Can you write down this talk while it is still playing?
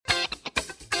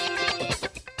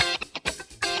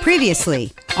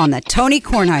Previously on the Tony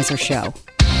Kornheiser Show.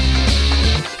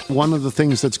 One of the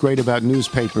things that's great about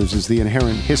newspapers is the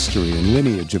inherent history and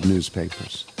lineage of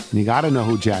newspapers. And you got to know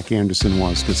who Jack Anderson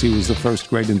was because he was the first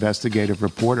great investigative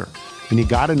reporter. And you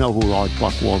got to know who Art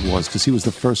Buchwald was because he was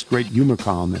the first great humor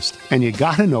columnist. And you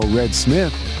got to know Red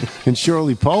Smith and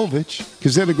Shirley Povich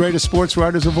because they're the greatest sports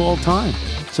writers of all time.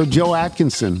 So Joe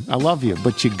Atkinson, I love you,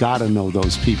 but you got to know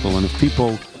those people. And if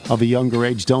people of a younger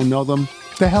age don't know them,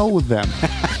 the hell with them.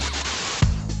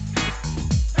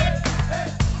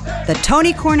 The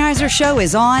Tony Kornheiser Show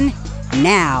is on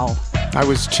now. I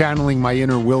was channeling my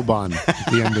inner Wilbon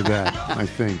at the end of that, I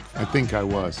think. I think I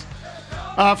was.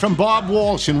 From Bob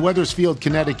Walsh in Wethersfield,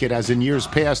 Connecticut, as in years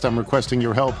past, I'm requesting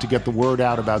your help to get the word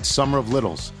out about Summer of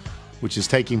Littles, which is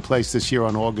taking place this year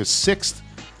on August 6th.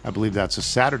 I believe that's a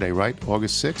Saturday, right?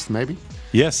 August 6th, maybe?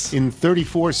 Yes. In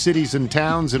 34 cities and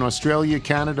towns in Australia,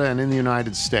 Canada, and in the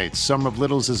United States. Summer of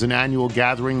Littles is an annual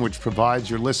gathering which provides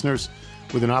your listeners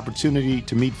with an opportunity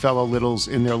to meet fellow Littles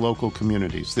in their local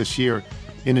communities. This year,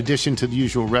 in addition to the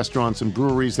usual restaurants and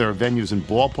breweries, there are venues in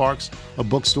ballparks, a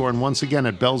bookstore, and once again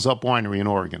at Bell's Up Winery in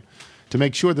Oregon. To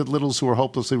make sure that Littles who are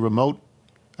hopelessly remote,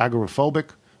 agoraphobic,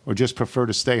 or just prefer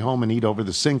to stay home and eat over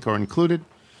the sink are included,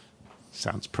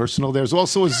 sounds personal, there's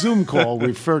also a Zoom call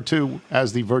referred to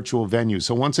as the virtual venue.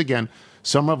 So once again,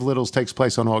 Summer of Littles takes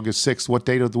place on August 6th. What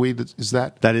date of the week is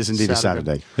that? That is indeed a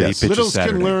Saturday. Yes. Littles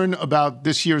can learn about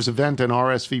this year's event and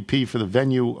RSVP for the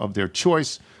venue of their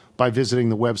choice by visiting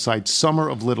the website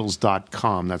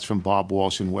summeroflittles.com. That's from Bob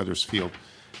Walsh in Wethersfield,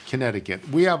 Connecticut.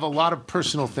 We have a lot of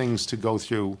personal things to go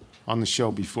through on the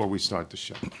show before we start the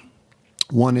show.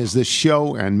 One is this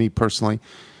show, and me personally,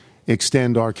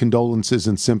 extend our condolences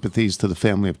and sympathies to the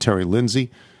family of Terry Lindsay.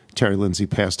 Terry Lindsay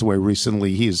passed away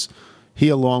recently. He,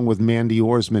 along with Mandy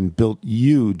Orsman, built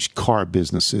huge car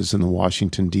businesses in the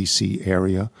Washington, D.C.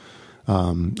 area.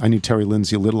 I knew Terry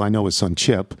Lindsay a little. I know his son,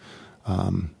 Chip.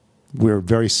 We're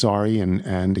very sorry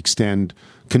and extend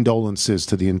condolences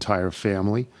to the entire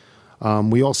family.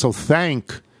 We also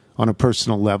thank, on a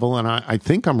personal level, and I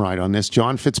think I'm right on this,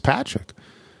 John Fitzpatrick,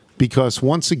 because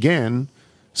once again,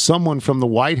 someone from the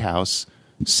White House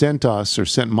sent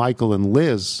Michael and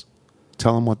Liz,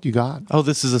 tell them what you got. Oh,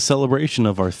 this is a celebration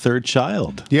of our third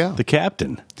child. Yeah. The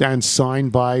captain. And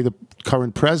signed by the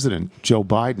current president, Joe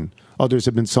Biden. Others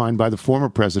have been signed by the former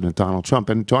president, Donald Trump.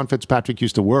 And John Fitzpatrick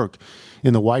used to work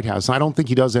in the White House. I don't think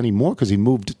he does anymore because he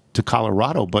moved to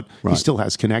Colorado, but he still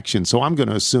has connections. So I'm going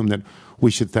to assume that we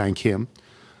should thank him.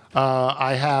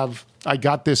 I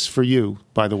got this for you,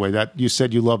 by the way. That you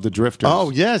said you love the Drifters. Oh,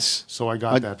 yes. So I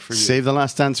got that for you. Save the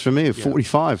Last Dance for me,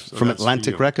 45, so from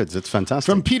Atlantic Records. It's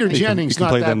fantastic. From Peter Jennings, you can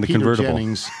play not that in that the Peter convertible.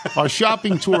 Jennings. Our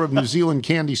shopping tour of New Zealand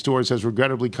candy stores has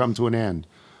regrettably come to an end.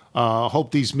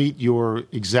 Hope these meet your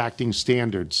exacting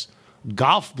standards.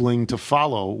 Golf bling to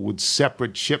follow with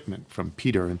separate shipment from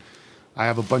Peter. And I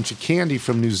have a bunch of candy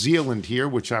from New Zealand here,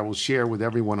 which I will share with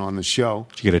everyone on the show.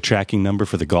 Did you get a tracking number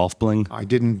for the golf bling? I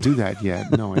didn't do that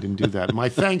yet. No, I didn't do that. My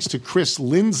thanks to Chris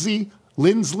Lindsley,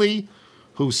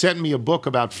 who sent me a book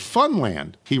about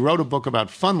Funland. He wrote a book about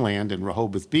Funland in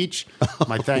Rehoboth Beach.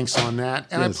 My thanks on that.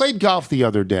 And Yes. I played golf the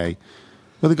other day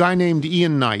with a guy named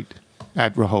Ian Knight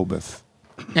at Rehoboth.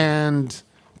 And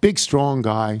big, strong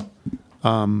guy,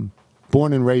 born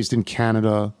and raised in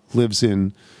Canada, lives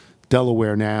in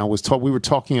Delaware now. We were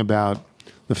talking about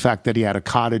the fact that he had a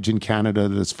cottage in Canada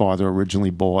that his father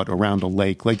originally bought around a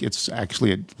lake. It's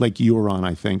actually at Lake Huron,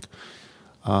 I think.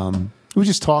 We were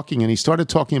just talking, and he started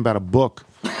talking about a book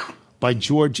by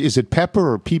George, is it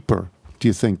Pepper or Pieper, do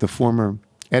you think, the former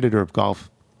editor of Golf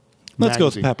Let's go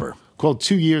with magazine, Pepper. called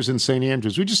 2 Years in St.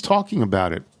 Andrews. We were just talking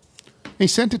about it. He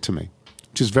sent it to me,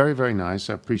 which is very, very nice.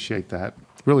 I appreciate that.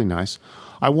 Really nice.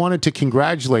 I wanted to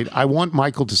congratulate. I want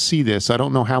Michael to see this. I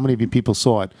don't know how many of you people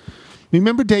saw it.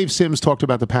 Remember Dave Sims talked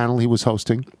about the panel he was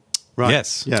hosting? Right.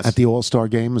 Yes. At the All-Star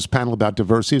Game. It was a panel about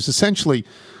diversity. It was essentially,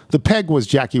 the peg was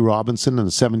Jackie Robinson and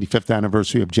the 75th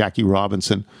anniversary of Jackie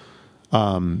Robinson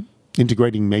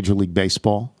integrating Major League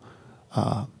Baseball.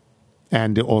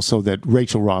 And also that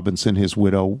Rachel Robinson, his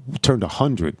widow, turned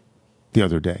 100 the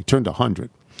other day. Turned 100.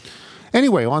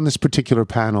 Anyway, on this particular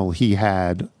panel, he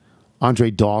had Andre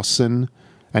Dawson,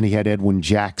 and he had Edwin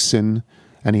Jackson,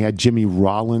 and he had Jimmy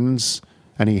Rollins,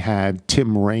 and he had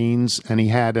Tim Raines, and he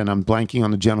had, and I'm blanking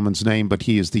on the gentleman's name, but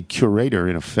he is the curator,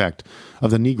 in effect, of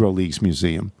the Negro Leagues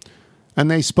Museum. And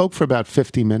they spoke for about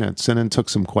 50 minutes and then took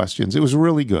some questions. It was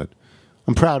really good.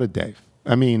 I'm proud of Dave.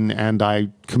 I mean, and I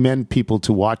commend people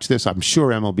to watch this. I'm sure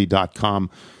MLB.com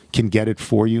can get it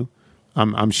for you.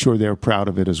 I'm sure they're proud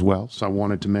of it as well. So I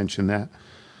wanted to mention that.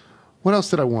 What else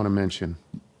did I want to mention?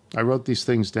 I wrote these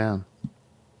things down.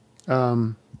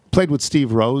 Played with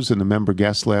Steve Rose and the member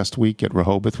guest last week at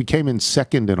Rehoboth. We came in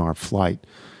second in our flight.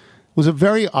 It was a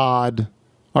very odd...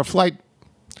 Our flight...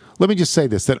 Let me just say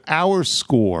this, that our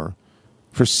score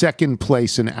for second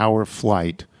place in our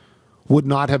flight would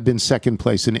not have been second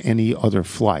place in any other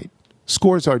flight.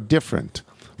 Scores are different,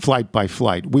 flight by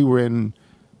flight. We were in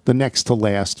the next to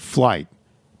last flight,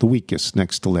 the weakest,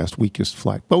 next to last weakest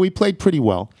flight. But we played pretty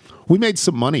well. We made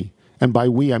some money. And by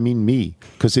we, I mean me,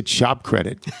 because it's shop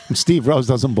credit. And Steve Rose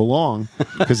doesn't belong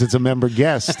because it's a member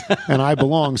guest, and I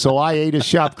belong, so I ate his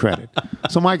shop credit.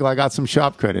 So, Michael, I got some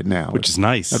shop credit now. Which is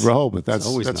nice. At Rehoboth.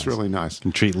 That's nice. really nice. You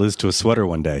can treat Liz to a sweater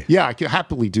one day. Yeah, I could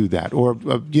happily do that. Or,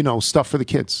 stuff for the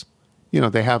kids.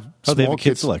 They have small they have a kid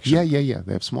kids selection. Yeah.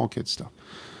 They have small kids stuff.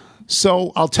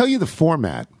 So I'll tell you the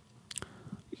format.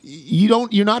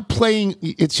 You're not playing,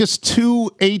 it's just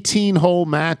 2 18-hole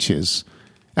matches.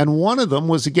 And one of them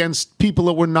was against people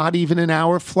that were not even in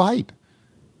our flight.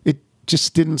 It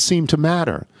just didn't seem to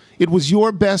matter. It was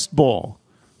your best ball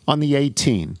on the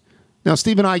 18. Now,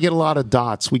 Steve and I get a lot of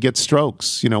dots. We get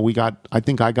strokes. I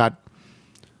think I got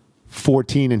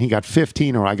 14 and he got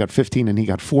 15, or I got 15 and he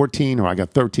got 14, or I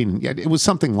got 13. It was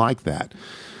something like that.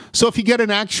 So if you get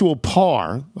an actual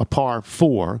par, a par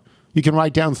 4, you can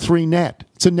write down 3 net.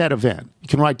 It's a net event. You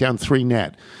can write down 3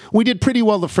 net. We did pretty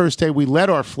well the first day. We led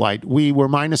our flight. We were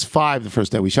 -5 the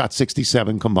first day. We shot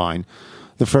 67 combined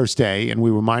the first day, and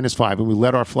we were -5, and we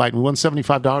led our flight, and we won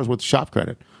 $75 worth of shop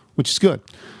credit, which is good.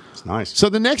 It's nice. So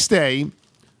the next day,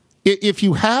 if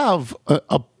you have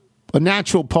a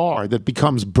natural par that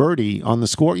becomes birdie on the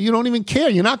score, you don't even care.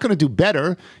 You're not going to do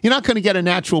better. You're not going to get a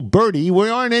natural birdie. We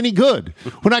aren't any good.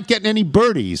 We're not getting any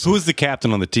birdies. Who is the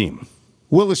captain on the team?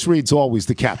 Willis Reed's always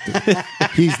the captain.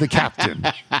 He's the captain.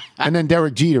 And then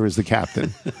Derek Jeter is the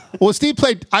captain. Well,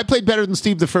 I played better than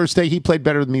Steve the first day. He played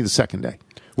better than me the second day.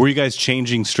 Were you guys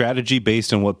changing strategy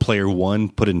based on what player 1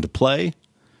 put into play?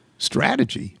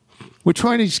 Strategy? We're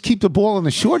trying to just keep the ball in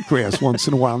the short grass once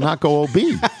in a while, not go OB.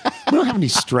 We don't have any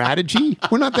strategy.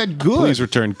 We're not that good. Please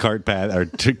return cart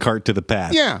to the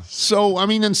path. Yeah. So,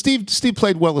 and Steve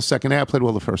played well the second day. I played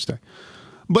well the first day.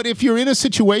 But if you're in a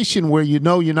situation where you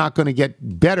know you're not going to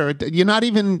get better,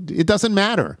 it doesn't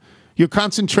matter. You're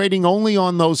concentrating only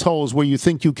on those holes where you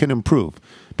think you can improve.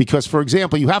 Because, for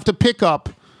example, you have to pick up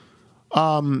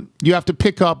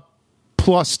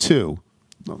 +2.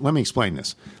 Let me explain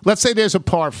this. Let's say there's a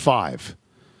par 5,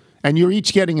 and you're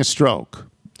each getting a stroke.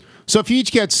 So if you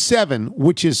each get 7,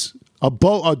 which is a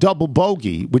double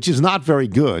bogey, which is not very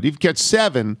good, if you get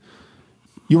 7,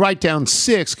 you write down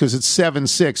 6 because it's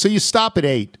 7-6. So you stop at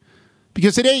 8.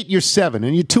 Because at 8, you're 7,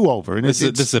 and you're 2 over. And this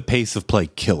is a pace of play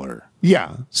killer.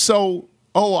 Yeah. So,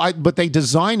 but they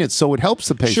design it so it helps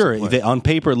the pace of play. Sure. On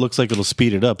paper, it looks like it'll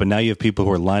speed it up, and now you have people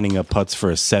who are lining up putts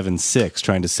for a 7-6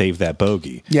 trying to save that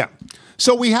bogey. Yeah.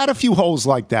 So we had a few holes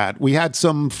like that. We had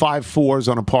some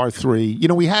 5-4s on a par 3.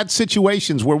 We had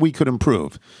situations where we could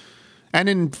improve. And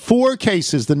in 4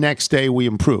 cases the next day, we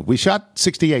improved. We shot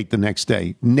 68 the next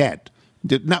day, net.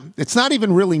 It's not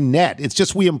even really net. It's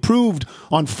just we improved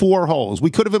on 4 holes. We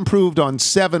could have improved on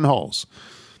 7 holes.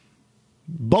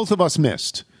 Both of us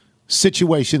missed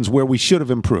situations where we should have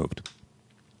improved.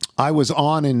 I was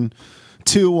on in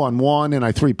 2 on 1, and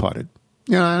I 3-putted.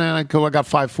 And I got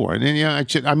 5-4. And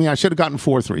then, I should have gotten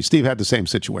 4-3. Steve had the same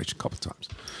situation a couple of times.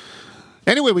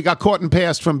 Anyway, we got caught and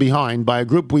passed from behind by a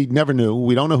group we never knew.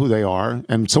 We don't know who they are,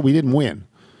 and so we didn't win.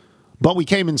 But we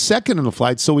came in second in the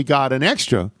flight, so we got an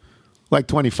extra, like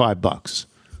 $25.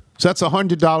 So that's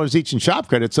 $100 each in shop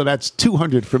credit, so that's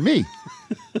 $200 for me.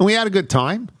 And we had a good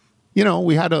time.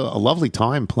 We had a lovely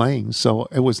time playing, so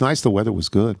it was nice. The weather was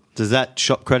good. Does that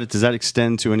shop credit,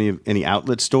 extend to any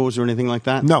outlet stores or anything like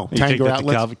that? No. You take Tanger that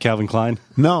outlets? to Calvin Klein?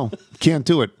 No, can't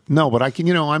do it. No, but I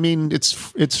can,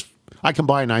 it's I can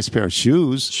buy a nice pair of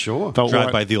shoes. Sure.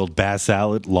 Drive by the old Bass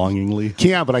outlet longingly.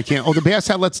 Yeah, but I can't. Oh, the Bass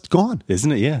outlet's gone.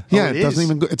 Isn't it? Yeah. Yeah, it it doesn't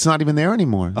is. even. It's not even there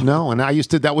anymore. No, and I used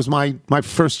to. That was my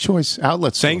first choice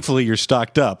outlet store. Thankfully, you're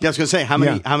stocked up. Yeah, I was going to say, how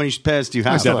many pairs do you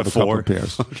I have? still Down have to a couple 4. of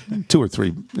pairs, 2 or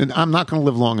 3. And I'm not going to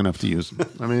live long enough to use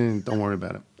them. Don't worry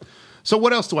about it. So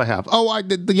what else do I have? Oh,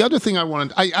 the other thing I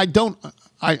wanted.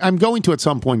 I'm going to at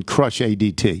some point crush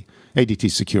ADT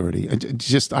Security.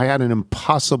 I had an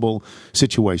impossible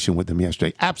situation with them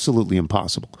yesterday. Absolutely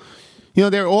impossible.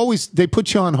 They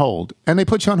put you on hold, and they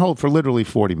put you on hold for literally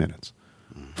 40 minutes.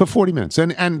 For 40 minutes.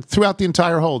 And throughout the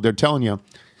entire hold, they're telling you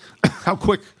how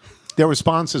quick their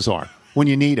responses are when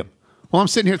you need them. Well, I'm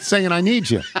sitting here saying I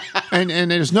need you, and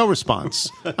there's no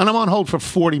response. And I'm on hold for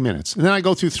 40 minutes. And then I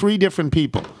go through 3 different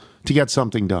people to get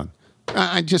something done.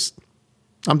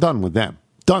 I'm done with them.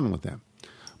 Done with them.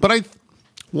 But I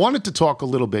wanted to talk a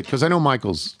little bit, because I know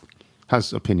Michael's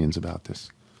has opinions about this.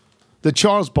 The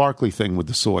Charles Barkley thing with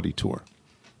the Saudi tour.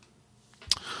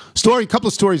 A couple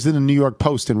of stories in the New York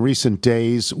Post in recent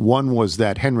days. One was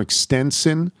that Henrik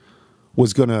Stenson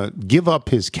was going to give up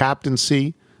his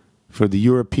captaincy for the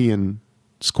European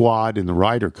squad in the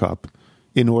Ryder Cup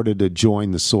in order to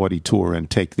join the Saudi tour and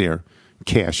take their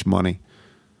cash money.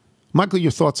 Michael,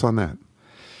 your thoughts on that?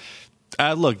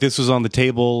 Look, this was on the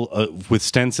table with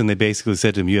Stenson. They basically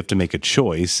said to him, you have to make a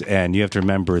choice. And you have to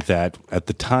remember that at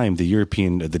the time, the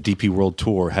DP World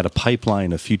Tour had a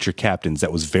pipeline of future captains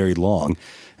that was very long.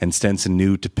 And Stenson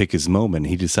knew to pick his moment.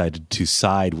 He decided to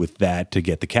side with that to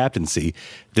get the captaincy.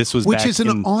 Which is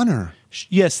an honor.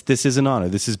 Yes, this is an honor.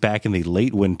 This is back in the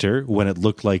late winter when it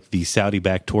looked like the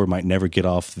Saudi-backed tour might never get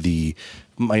off the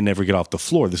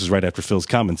floor. This is right after Phil's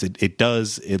comments.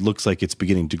 It looks like it's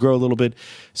beginning to grow a little bit.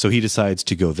 So he decides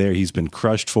to go there. He's been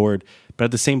crushed for it. But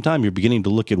at the same time, you're beginning to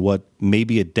look at what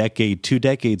maybe a decade, 2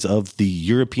 decades of the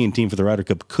European team for the Ryder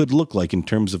Cup could look like in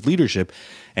terms of leadership.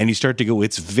 And you start to go,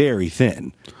 it's very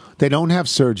thin. They don't have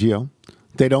Sergio.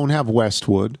 They don't have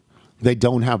Westwood. They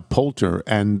don't have Poulter.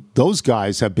 And those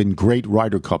guys have been great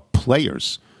Ryder Cup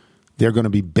players. They're going to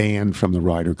be banned from the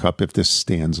Ryder Cup if this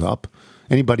stands up.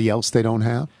 Anybody else they don't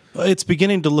have? It's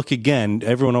beginning to look again.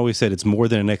 Everyone always said it's more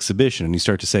than an exhibition. And you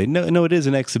start to say, no, it is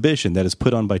an exhibition that is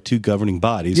put on by 2 governing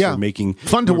bodies. Yeah, for making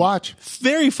fun to watch.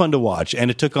 Very fun to watch.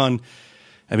 And it took on,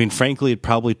 frankly, it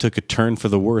probably took a turn for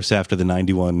the worse after the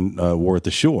 91 War at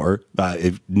the Shore.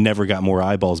 It never got more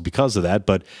eyeballs because of that.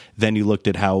 But then you looked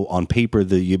at how, on paper,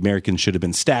 the Americans should have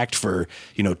been stacked for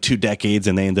 2 decades,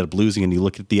 and they ended up losing. And you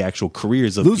look at the actual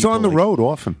careers of lose on the road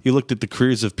often. You looked at the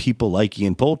careers of people like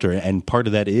Ian Poulter, and part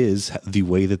of that is the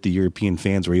way that the European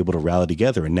fans were able to rally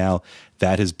together. And now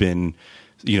that has been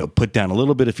put down a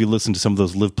little bit. If you listen to some of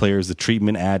those live players, the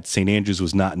treatment at St. Andrews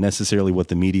was not necessarily what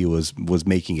the media was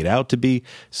making it out to be.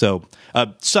 So,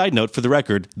 side note, for the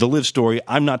record, the live story,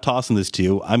 I'm not tossing this to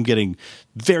you. I'm getting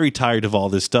very tired of all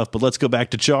this stuff, but let's go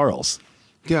back to Charles.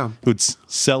 Yeah. Who'd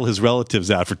sell his relatives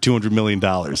out for $200 million.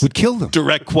 Would kill them.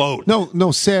 Direct quote.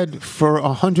 No, said for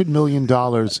 $100 million,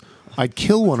 I'd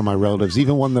kill one of my relatives,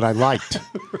 even one that I liked.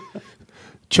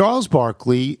 Charles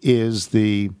Barkley is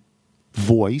the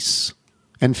voice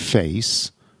and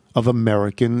face of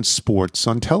American sports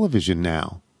on television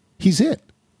now. He's it.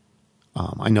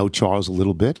 I know Charles a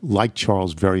little bit, like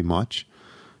Charles very much.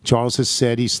 Charles has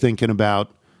said he's thinking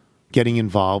about getting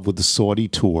involved with the Saudi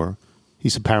tour.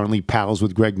 He's apparently pals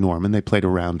with Greg Norman. They played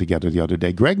around together the other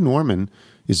day. Greg Norman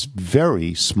is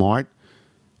very smart,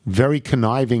 very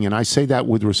conniving, and I say that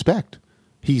with respect.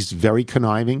 He's very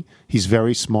conniving. He's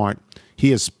very smart.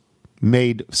 He has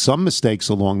made some mistakes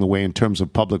along the way in terms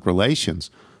of public relations.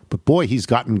 But boy, he's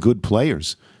gotten good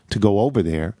players to go over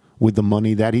there with the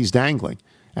money that he's dangling.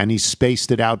 And he's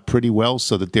spaced it out pretty well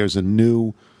so that there's a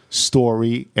new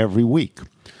story every week.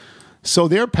 So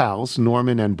they're pals,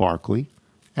 Norman and Barkley.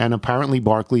 And apparently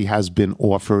Barkley has been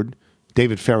offered.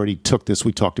 David Feherty took this.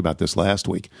 We talked about this last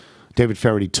week. David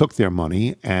Feherty took their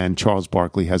money, and Charles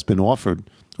Barkley has been offered,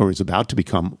 or is about to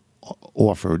become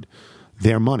offered,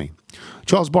 their money.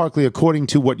 Charles Barkley, according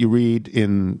to what you read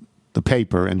in the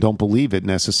paper, and don't believe it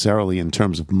necessarily in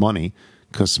terms of money,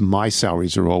 because my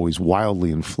salaries are always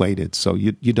wildly inflated, so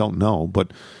you don't know,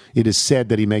 but it is said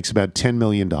that he makes about $10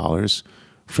 million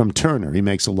from Turner. He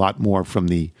makes a lot more from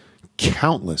the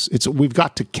countless, we've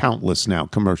got to countless now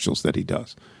commercials that he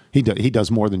does. He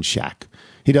does more than Shaq.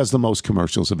 He does the most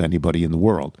commercials of anybody in the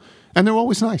world. And they're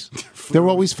always nice. They're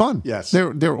always fun. Yes.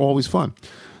 They're always fun.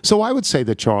 So I would say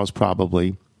that Charles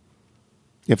probably,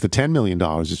 if the $10 million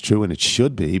is true, and it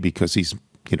should be because he's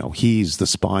the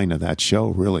spine of that show,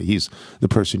 really. He's the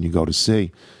person you go to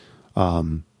see.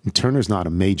 Turner's not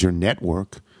a major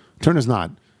network. Turner's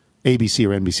not ABC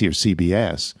or NBC or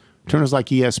CBS. Turner's like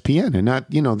ESPN, and not,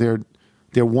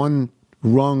 they're one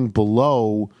rung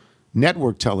below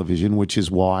network television, which is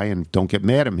why, and don't get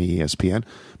mad at me, ESPN,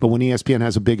 but when ESPN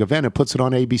has a big event, it puts it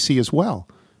on ABC as well,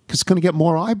 because it's going to get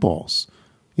more eyeballs.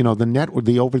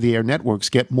 The over-the-air networks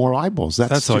get more eyeballs.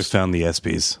 That's how I found the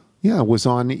ESPYs. Yeah, it was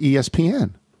on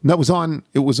ESPN. No, it was on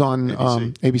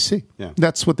ABC. ABC. Yeah.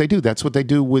 That's what they do. That's what they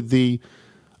do with the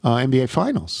NBA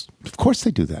Finals. Of course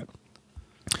they do that.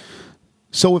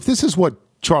 So if this is what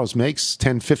Charles makes,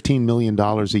 $10, $15 million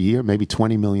a year, maybe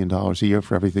 $20 million a year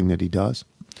for everything that he does,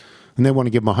 and they want to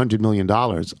give him $100 million,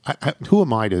 who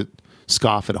am I to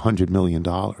scoff at $100 million?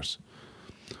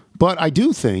 But I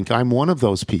do think I'm one of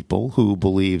those people who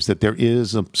believes that there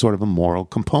is a sort of a moral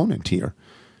component here,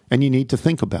 and you need to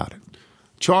think about it.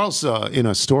 Charles, in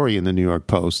a story in the New York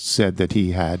Post, said that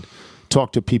he had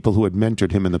talked to people who had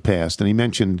mentored him in the past, and he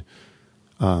mentioned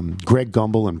Greg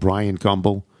Gumbel and Bryant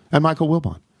Gumbel and Michael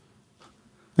Wilbon.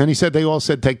 And he said they all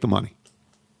said take the money.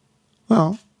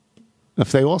 Well,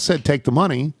 if they all said take the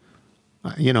money,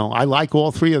 I like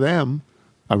all three of them.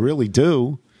 I really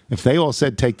do. If they all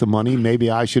said take the money, maybe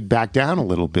I should back down a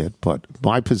little bit. But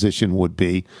my position would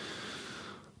be,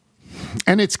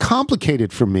 and it's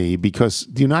complicated for me because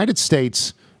the United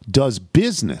States does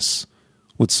business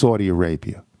with Saudi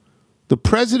Arabia. The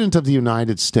president of the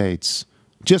United States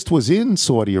just was in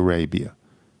Saudi Arabia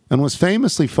and was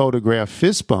famously photographed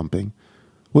fist bumping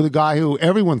with a guy who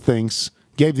everyone thinks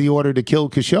gave the order to kill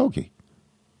Khashoggi.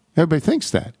 Everybody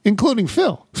thinks that, including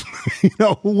Phil,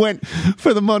 who went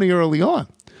for the money early on.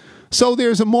 So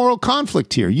there's a moral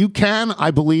conflict here. You can,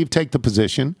 I believe, take the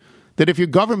position that if your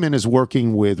government is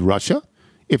working with Russia,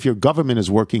 if your government is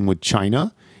working with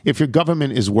China, if your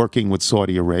government is working with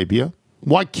Saudi Arabia,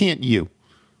 why can't you?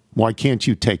 Why can't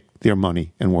you take their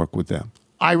money and work with them?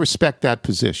 I respect that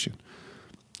position.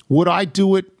 Would I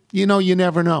do it? You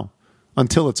never know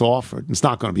until it's offered. It's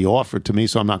not going to be offered to me,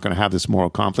 so I'm not going to have this moral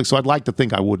conflict. So I'd like to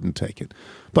think I wouldn't take it.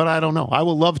 But I don't know. I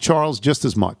will love Charles just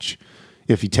as much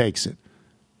if he takes it.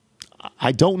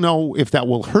 I don't know if that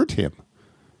will hurt him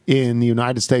in the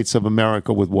United States of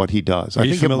America with what he does. Are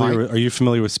you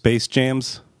familiar with Space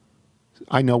Jams?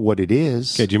 I know what it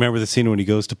is. Okay, do you remember the scene when he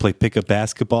goes to play pickup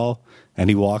basketball and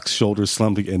he walks shoulders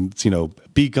slumping and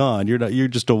be gone. You're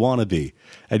just a wannabe.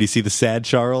 And you see the sad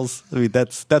Charles. I mean,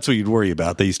 that's what you'd worry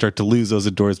about. That you start to lose those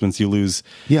endorsements. You lose,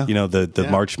 the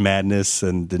March Madness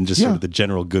and then just sort of the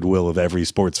general goodwill of every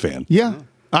sports fan. Yeah,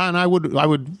 and I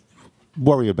would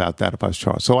worry about that if I was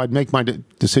Charles. So I'd make my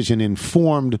decision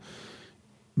informed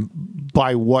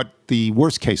by what the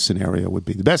worst case scenario would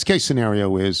be. The best case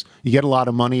scenario is you get a lot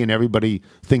of money and everybody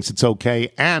thinks it's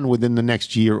okay, and within the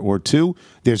next year or two,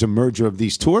 there's a merger of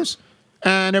these tours,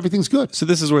 and everything's good. So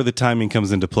this is where the timing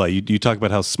comes into play. You talk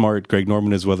about how smart Greg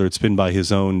Norman is, whether it's been by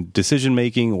his own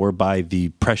decision-making or by the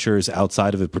pressures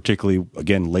outside of it, particularly,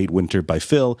 again, late winter by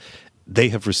Phil. They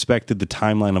have respected the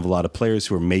timeline of a lot of players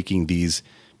who are making these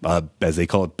as they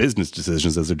call it, business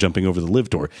decisions as they're jumping over the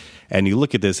Live Tour. And you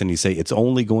look at this and you say it's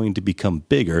only going to become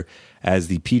bigger as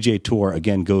the PGA Tour,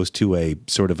 again, goes to a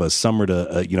sort of a summer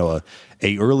to,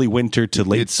 a early winter to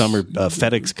late summer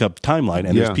FedEx Cup timeline.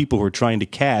 And there's people who are trying to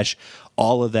cash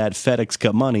all of that FedEx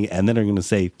Cup money, and then they're going to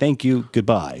say, thank you,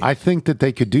 goodbye. I think that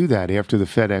they could do that after the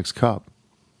FedEx Cup.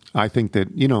 I think that,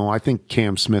 I think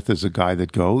Cam Smith is a guy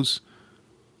that goes.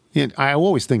 I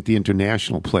always think the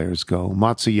international players go.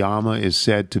 Matsuyama is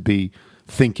said to be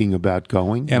thinking about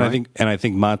going, and right? I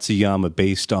think Matsuyama,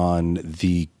 based on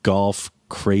the golf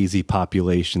crazy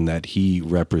population that he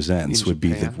represents, would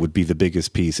be the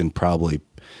biggest piece, and probably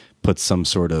put some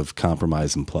sort of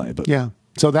compromise in play. But yeah,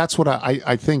 so that's what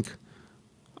I think.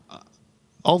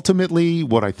 Ultimately,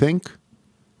 what I think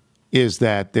is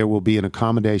that there will be an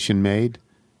accommodation made,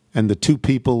 and the two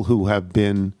people who have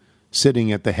been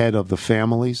sitting at the head of the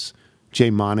families, Jay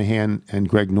Monahan and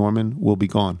Greg Norman, will be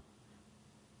gone.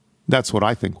 That's what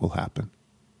I think will happen.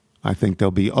 I think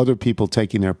there'll be other people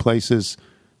taking their places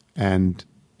and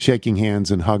shaking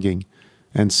hands and hugging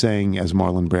and saying, as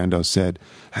Marlon Brando said,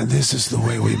 and this is the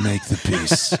way we make the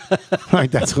peace. Right?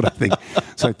 That's what I think.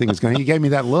 So I think it's going to. You gave me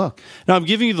that look. No, I'm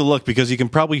giving you the look because you can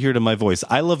probably hear it in my voice.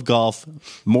 I love golf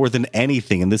more than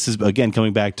anything. And this is, again,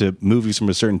 coming back to movies from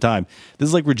a certain time. This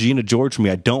is like Regina George for me.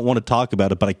 I don't want to talk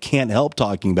about it, but I can't help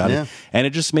talking about it. And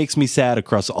it just makes me sad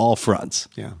across all fronts.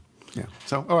 Yeah.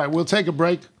 So, all right, we'll take a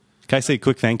break. Can I say a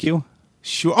quick thank you?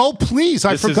 Sure. Oh, please.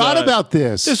 I forgot about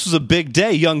this. This was a big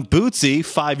day. Young Bootsy,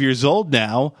 5 years old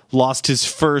now, lost his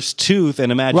first tooth.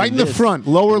 And imagine right in the front,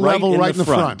 lower level, right in the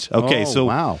front. Okay,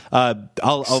 wow. I'm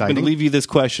going to leave you this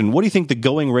question. What do you think the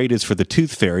going rate is for the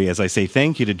Tooth Fairy? As I say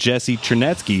thank you to Jesse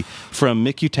Chernetsky from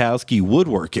Mikutowski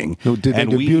Woodworking. Who did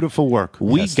beautiful work.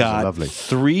 We got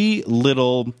 3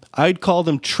 little, I'd call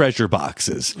them treasure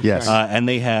boxes. Yes. And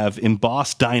they have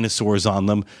embossed dinosaurs on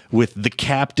them with the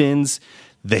captains,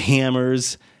 the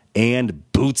Hammers, and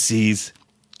Bootsy's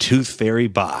Tooth Fairy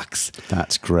box.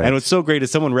 That's great. And what's so great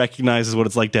is someone recognizes what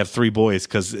it's like to have 3 boys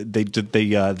because they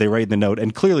write in the note,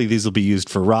 and clearly these will be used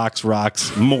for rocks,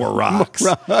 more rocks.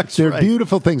 They're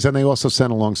beautiful things, and they also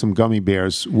sent along some gummy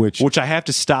bears, which I have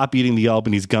to stop eating the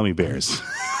Albanese gummy bears.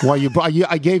 Why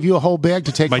I gave you a whole bag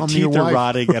to take home to your wife. My teeth are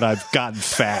rotting, and I've gotten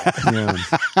fat.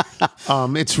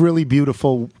 It's really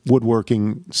beautiful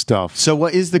woodworking stuff. So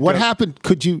what happened?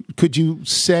 Could you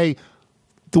say?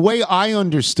 The way I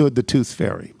understood the Tooth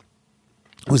Fairy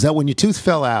was that when your tooth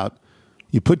fell out,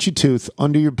 you put your tooth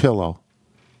under your pillow,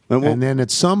 and then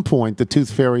at some point the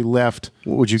Tooth Fairy left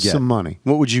what would you get? Some money.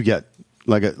 What would you get?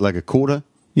 Like a quarter?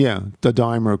 Yeah, a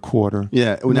dime or a quarter.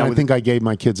 Yeah, And now I with- think I gave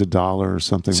my kids $1 or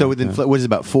something. So like with that. what is it,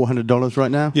 about $400 right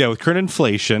now? Yeah, with current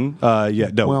inflation, Well,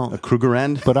 A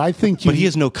Krugerrand? but I think you. But he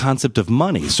has no concept of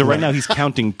money. So right now he's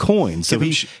counting coins. So Give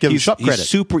him shop he's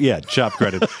credit. shop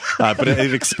credit. But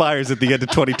it expires at the end of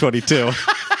 2022.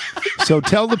 So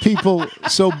tell the people.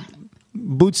 So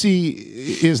Bootsy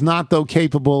is not, though,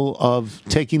 capable of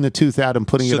taking the tooth out and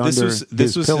putting it So under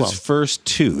this was pillow. his first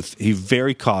tooth. He's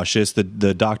very cautious. The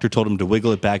doctor told him to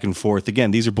wiggle it back and forth.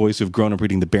 Again, these are boys who have grown up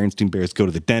reading the Berenstain Bears go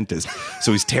to the dentist.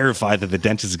 So he's terrified that the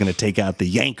dentist is going to take out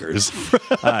the yankers.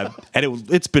 And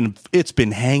it's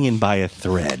been hanging by a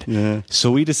thread. Yeah.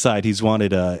 So we decide he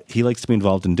likes to be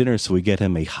involved in dinner, so we get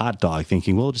him a hot dog,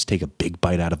 thinking, well, we'll just take a big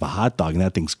bite out of a hot dog, and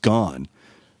that thing's gone.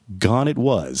 Gone it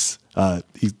was.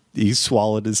 He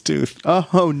swallowed his tooth.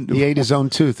 Oh, no. He ate his own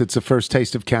tooth. It's the first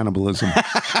taste of cannibalism.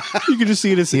 You could just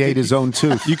see it as He ate his own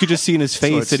tooth. You could just see in his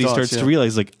face it that he starts, starts to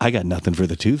realize, like, I got nothing for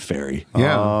the tooth fairy.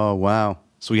 Yeah. Oh, wow.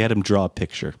 So we had him draw a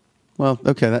picture. Well,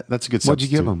 okay, that's a good What'd you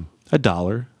substitute. give him?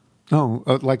 $1.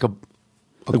 Oh, like a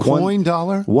Like coin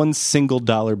dollar? One single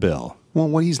dollar bill.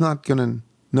 Well, he's not going to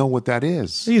know what that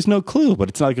is. He has no clue, but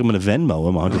it's not like I'm going to Venmo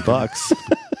him $100.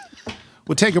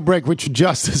 We'll take a break. Richard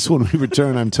Justice when we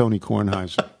return. I'm Tony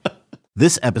Kornheiser.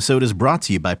 This episode is brought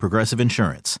to you by Progressive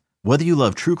Insurance. Whether you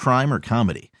love true crime or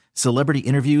comedy, celebrity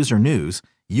interviews or news,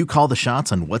 you call the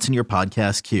shots on what's in your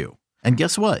podcast queue. And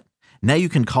guess what? Now you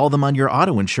can call them on your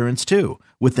auto insurance too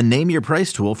with the Name Your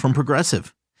Price tool from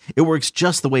Progressive. It works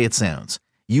just the way it sounds.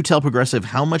 You tell Progressive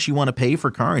how much you want to pay for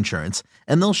car insurance,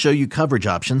 and they'll show you coverage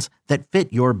options that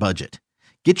fit your budget.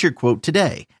 Get your quote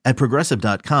today at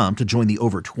Progressive.com to join the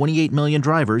over 28 million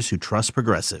drivers who trust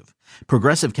Progressive.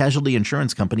 Progressive Casualty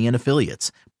Insurance Company and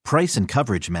Affiliates. Price and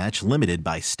coverage match limited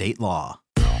by state law.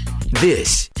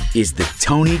 This is the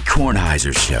Tony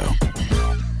Kornheiser Show.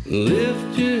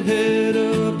 Lift your head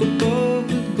up above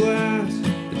the glass.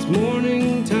 It's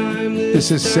morning time. This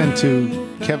is sent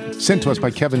to us by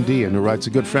Kevin Dean, who writes,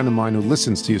 a good friend of mine who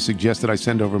listens to you suggested I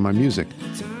send over my music.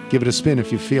 Give it a spin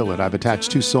if you feel it. I've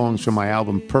attached 2 songs from my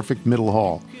album, Perfect Middle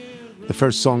Hall. The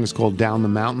first song is called Down the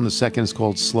Mountain. The second is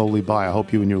called Slowly By. I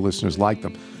hope you and your listeners like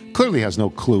them. Clearly has no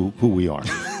clue who we are.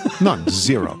 None.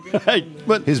 Zero. Hey,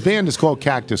 but His band is called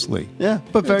Cactus Lee. yeah,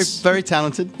 but very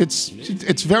talented. It's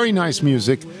very nice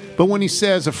music, but when he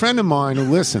says, a friend of mine who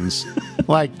listens,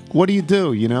 like, what do you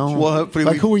do, you know? Well, hopefully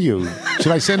like, who are you?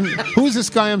 Should I send, who is this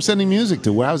guy I'm sending music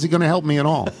to? How is he going to help me at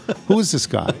all? Who is this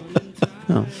guy?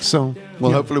 No, so,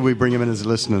 Well, yeah. hopefully we bring him in as a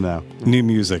listener now. New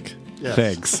music.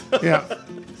 Thanks. Yeah.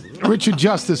 Richard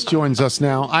Justice joins us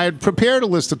now. I had prepared a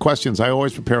list of questions. I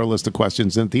always prepare a list of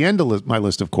questions. And at the end of my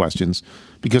list of questions,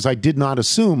 because I did not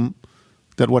assume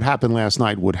that what happened last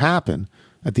night would happen,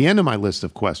 at the end of my list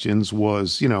of questions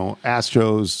was,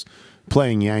 Astros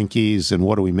playing Yankees and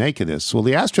what do we make of this? Well,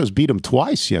 the Astros beat them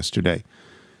twice yesterday.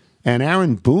 And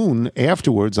Aaron Boone,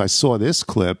 afterwards, I saw this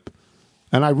clip,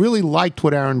 and I really liked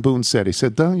what Aaron Boone said. He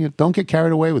said, don't get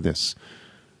carried away with this.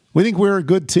 We think we're a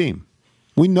good team.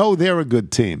 We know they're a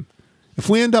good team. If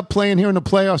we end up playing here in the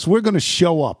playoffs, we're going to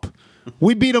show up.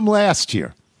 We beat them last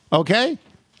year, okay?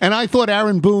 And I thought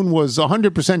Aaron Boone was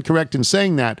 100% correct in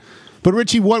saying that. But,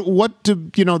 Richie,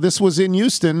 this was in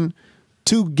Houston,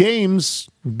 2 games,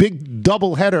 big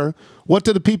doubleheader. What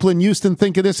do the people in Houston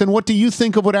think of this, and what do you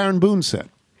think of what Aaron Boone said?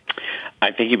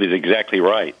 I think he was exactly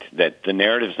right, that the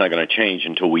narrative's not going to change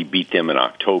until we beat them in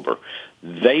October.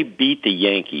 They beat the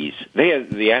Yankees. The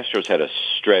Astros had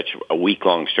a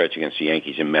week-long stretch against the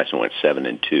Yankees, and Mets went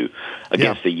 7-2.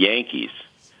 Against the Yankees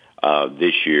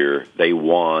this year, they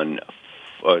won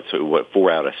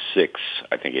 4 out of 6,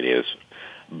 I think it is.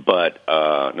 But 2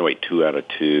 out of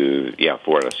 2. Yeah,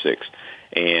 4 out of 6,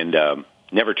 and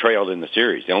never trailed in the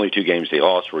series. The only 2 games they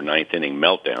lost were ninth-inning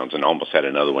meltdowns, and almost had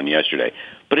another one yesterday.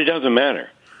 But it doesn't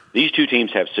matter. These 2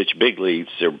 teams have such big leads.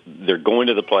 They're going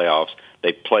to the playoffs.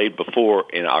 They played before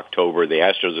in October. The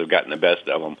Astros have gotten the best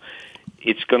of them.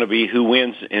 It's going to be who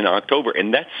wins in October,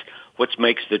 and that's what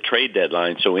makes the trade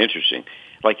deadline so interesting.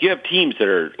 Like, you have teams that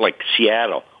are like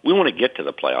Seattle. We want to get to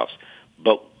the playoffs,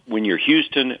 but when you're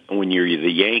Houston, when you're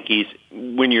the Yankees,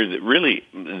 when you're really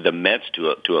the Mets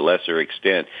to a lesser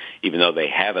extent, even though they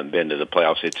haven't been to the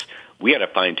playoffs, we got to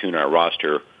fine-tune our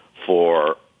roster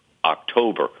for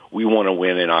October. We want to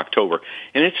win in October,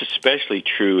 and it's especially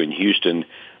true in Houston.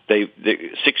 They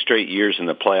 6 straight years in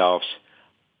the playoffs,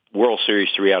 World Series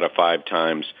 3 out of 5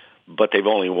 times, but they've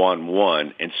only won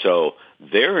 1, and so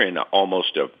they're in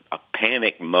almost a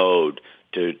panic mode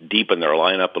to deepen their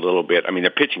lineup a little bit. I mean,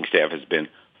 their pitching staff has been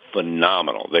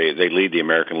phenomenal. They lead the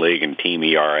American League in team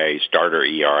ERA, starter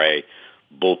ERA,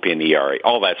 bullpen ERA,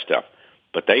 all that stuff.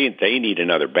 But they need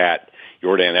another bat.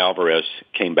 Yordan Alvarez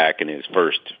came back in his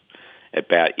first at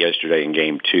bat yesterday in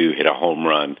Game 2, hit a home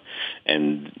run,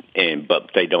 but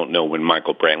they don't know when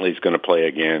Michael Brantley's going to play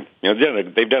again.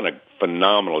 They've done a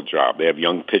phenomenal job. They have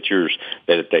young pitchers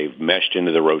that they've meshed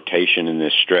into the rotation in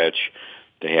this stretch.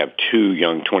 They have two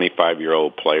young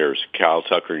 25-year-old players, Kyle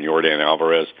Tucker and Yordan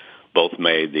Alvarez, both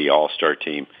made the All-Star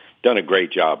team. Done a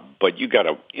great job, but you got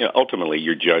to, ultimately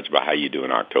you're judged by how you do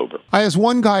in October. There's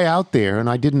one guy out there, and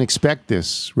I didn't expect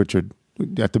this, Richard,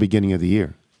 at the beginning of the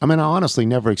year. I mean, I honestly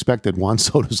never expected Juan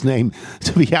Soto's name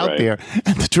to be out there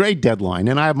at the trade deadline.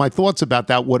 And I have my thoughts about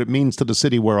that, what it means to the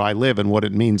city where I live and what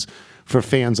it means for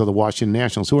fans of the Washington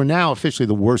Nationals, who are now officially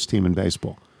the worst team in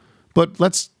baseball. But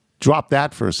let's drop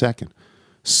that for a second.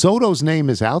 Soto's name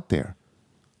is out there.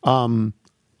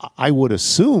 I would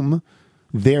assume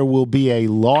there will be a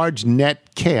large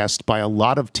net cast by a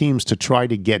lot of teams to try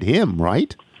to get him,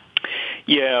 right?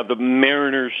 Yeah, the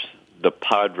Mariners, the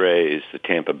Padres, the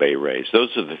Tampa Bay Rays, those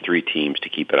are the three teams to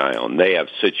keep an eye on. They have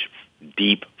such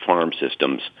deep farm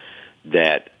systems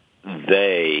that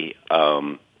they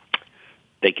can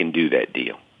do that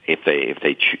deal if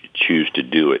they choose to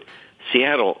do it.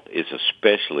 Seattle is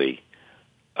especially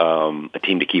a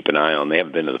team to keep an eye on. They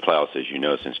haven't been to the playoffs, as you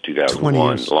know, since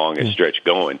 2001, longest stretch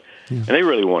going, and they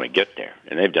really want to get there.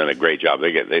 And they've done a great job.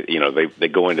 They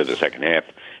go into the second half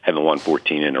having won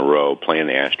 14 in a row, playing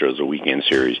the Astros a weekend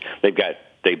series.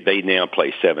 They now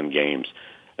play 7 games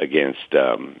against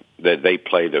they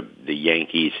play the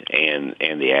Yankees and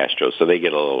the Astros, so they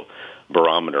get a little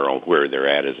barometer on where they're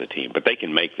at as a team. But they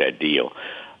can make that deal.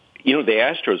 The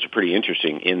Astros are pretty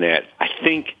interesting in that I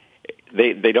think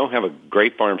they don't have a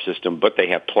great farm system, but they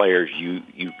have players you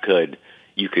could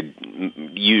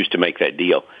use to make that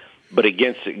deal. But it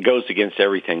goes against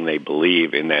everything they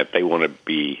believe in that they want to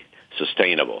be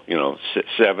sustainable.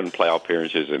 7 playoff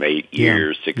appearances in 8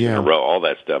 years, 6 in a row, all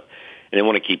that stuff. And they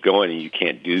want to keep going, and you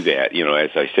can't do that.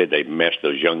 As I said, they meshed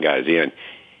those young guys in.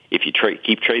 If you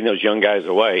keep trading those young guys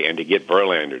away, and to get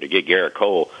Verlander, to get Garrett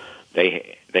Cole,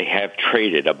 they have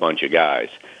traded a bunch of guys.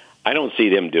 I don't see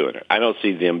them doing it. I don't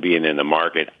see them being in the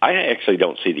market. I actually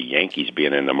don't see the Yankees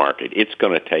being in the market. It's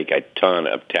going to take a ton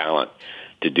of talent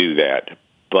to do that.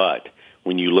 But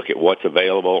when you look at what's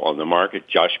available on the market,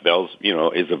 Josh Bell,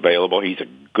 is available. He's a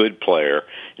good player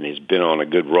and has been on a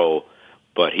good roll,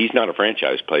 but he's not a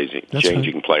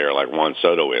franchise-changing player like Juan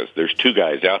Soto is. There's 2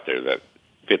 guys out there that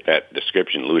fit that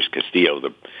description, Luis Castillo,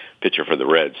 the pitcher for the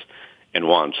Reds, and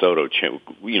Juan Soto,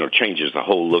 changes the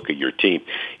whole look of your team.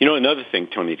 Another thing,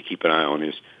 Tony, to keep an eye on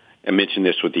is, I mentioned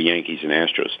this with the Yankees and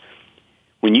Astros.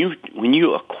 When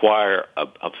you acquire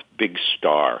a big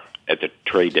star at the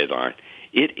trade deadline,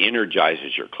 it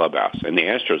energizes your clubhouse. And the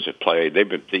Astros have played;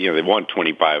 they've won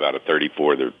 25 out of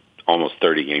 34. They're almost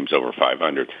 30 games over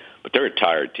 500. But they're a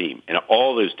tired team, and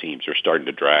all those teams are starting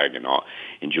to drag in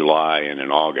July and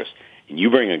in August. And you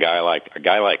bring a guy like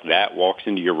that walks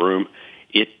into your room.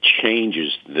 It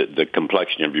changes the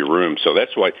complexion of your room. So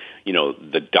that's why,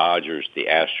 the Dodgers, the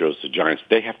Astros, the Giants,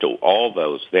 they have to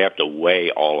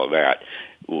weigh all of that.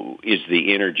 Is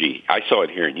the energy. I saw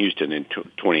it here in Houston in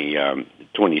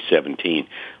 2017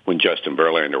 when Justin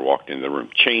Verlander walked into the room.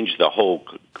 Changed the whole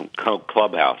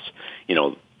clubhouse.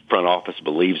 Front office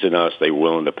believes in us. They're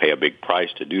willing to pay a big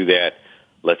price to do that.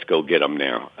 Let's go get them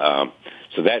now.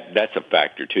 So that's a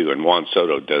factor, too. And Juan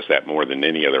Soto does that more than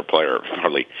any other player,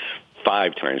 probably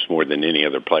 5 times more than any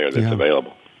other player that's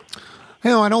available.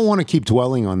 I don't want to keep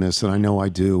dwelling on this, and I know I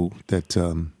do, that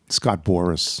Scott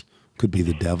Boras could be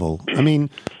the devil. I mean,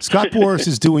 Scott Boras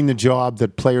is doing the job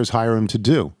that players hire him to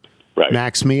do. Right.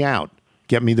 Max me out.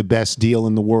 Get me the best deal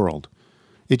in the world.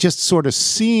 It just sort of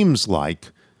seems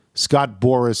like Scott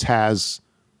Boras has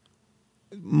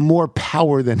more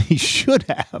power than he should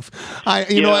have. I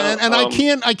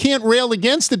can't rail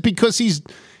against it because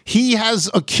he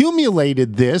has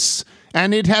accumulated this,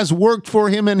 and it has worked for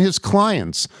him and his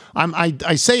clients.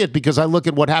 I say it because I look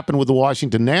at what happened with the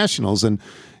Washington Nationals, and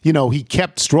he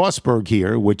kept Strasburg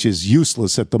here, which is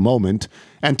useless at the moment,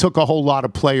 and took a whole lot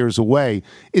of players away.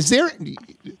 Is there,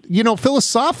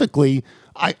 philosophically,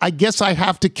 I guess I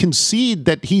have to concede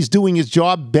that he's doing his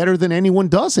job better than anyone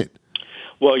does it.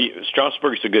 Well,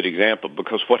 Strasburg's a good example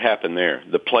because what happened there?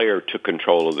 The player took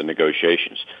control of the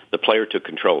negotiations. The player took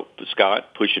control.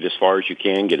 Scott, push it as far as you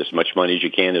can, get as much money as you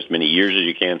can, as many years as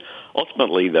you can.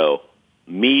 Ultimately, though,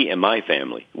 me and my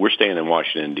family, we're staying in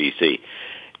Washington, D.C.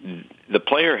 The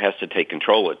player has to take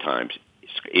control at times.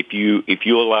 If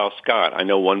you allow Scott, I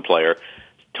know one player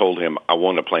told him, I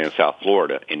want to play in South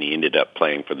Florida, and he ended up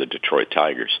playing for the Detroit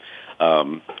Tigers.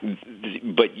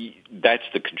 But that's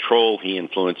the control he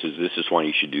influences. This is why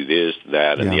you should do this,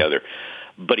 that, and the other.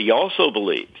 But he also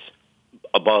believes,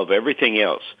 above everything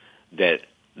else that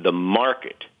the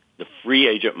market, the free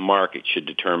agent market, should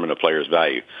determine a player's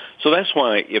value. So that's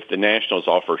why if the Nationals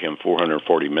offer him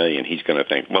 $440 million, he's going to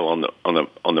think, well,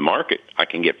 on the market, I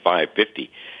can get $550.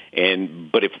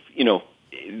 But if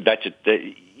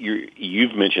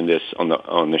you've mentioned this on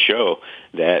the show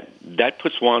that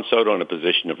puts Juan Soto in a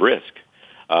position of risk.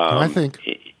 I think.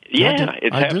 Yeah,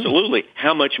 it's absolutely.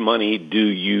 How much money do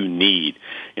you need?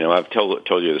 I've told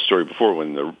you the story before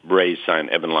when the Rays signed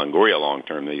Evan Longoria long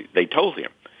term. They told him,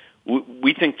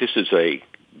 we think this is a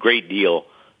great deal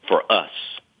for us.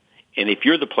 And if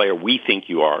you're the player we think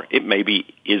you are, it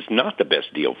maybe is not the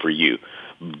best deal for you.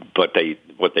 But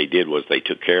what they did was they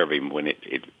took care of him when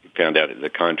it found out that the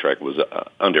contract was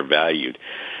undervalued.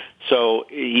 So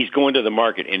he's going to the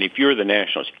market. And if you're the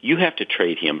Nationals, you have to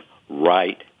trade him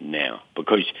right now,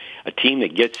 because a team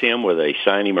that gets him, whether they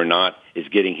sign him or not, is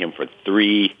getting him for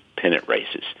 3 pennant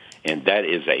races, and that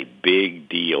is a big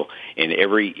deal. And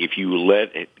if you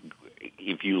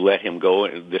let him go,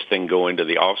 this thing go into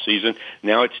the off season,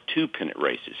 now it's 2 pennant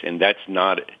races, and that's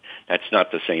not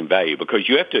the same value, because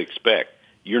you have to expect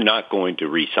you're not going to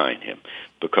re-sign him,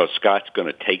 because Scott's going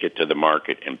to take it to the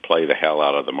market and play the hell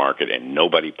out of the market, and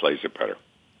nobody plays it better.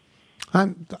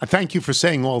 Thank you for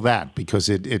saying all that, because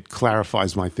it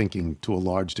clarifies my thinking to a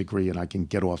large degree, and I can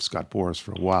get off Scott Boras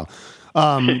for a while.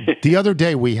 The other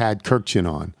day we had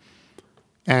Kirkchin on,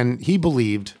 and he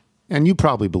believed, and you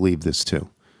probably believe this too,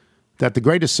 that the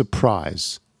greatest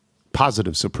surprise,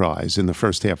 positive surprise in the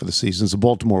first half of the season is the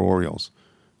Baltimore Orioles.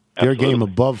 Absolutely. Their game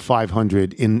above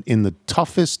 500 in the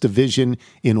toughest division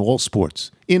in all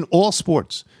sports. In all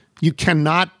sports. You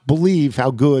cannot believe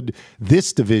how good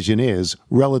this division is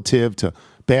relative to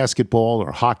basketball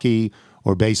or hockey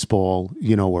or baseball,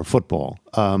 or football.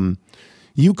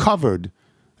 You covered,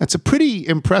 that's a pretty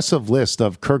impressive list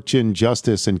of Kirkchin,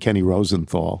 Justice, and Kenny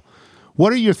Rosenthal.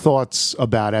 What are your thoughts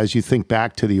about as you think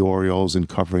back to the Orioles and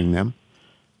covering them?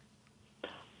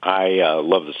 I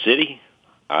love the city.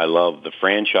 I love the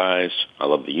franchise. I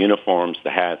love the uniforms,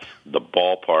 the hats, the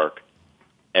ballpark,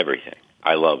 everything.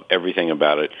 I love everything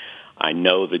about it. I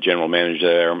know the general manager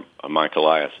there, Mike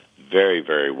Elias, very,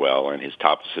 very well, and his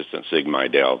top assistant, Sig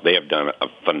Mejdal. They have done a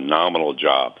phenomenal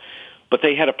job. But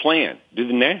they had a plan.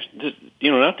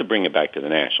 Not to bring it back to the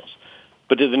Nationals,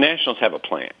 but do the Nationals have a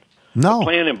plan? No. The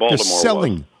plan in Baltimore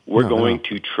was we're going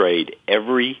to trade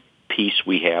every piece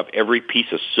we have, every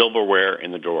piece of silverware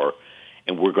in the drawer,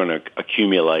 and we're going to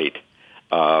accumulate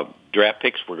draft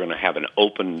picks. We're going to have an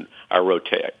open.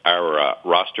 Our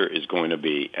roster is going to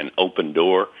be an open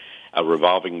door, a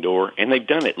revolving door, and they've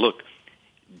done it. Look,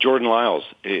 Jordan Lyles,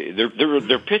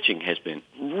 their pitching has been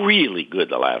really good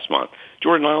the last month.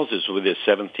 Jordan Lyles is with his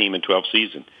 7th team in 12th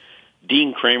season.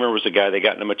 Dean Kramer was a guy they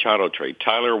got in a Machado trade.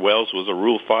 Tyler Wells was a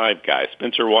Rule 5 guy.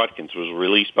 Spencer Watkins was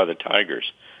released by the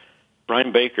Tigers.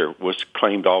 Brian Baker was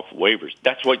claimed off waivers.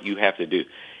 That's what you have to do.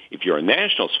 If you're a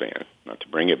Nationals fan, not to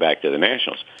bring it back to the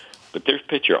Nationals, but there's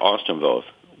pitcher Austin Voth.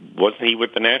 Wasn't he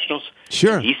with the Nationals?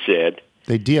 Sure. He said,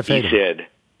 they DFA'd him. He said,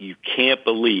 you can't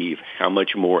believe how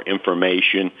much more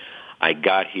information I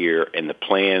got here and the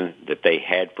plan that they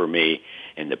had for me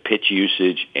and the pitch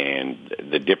usage and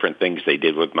the different things they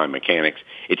did with my mechanics.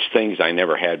 It's things I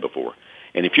never had before.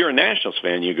 And if you're a Nationals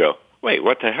fan, you go, wait,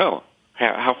 what the hell?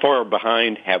 How far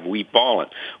behind have we fallen?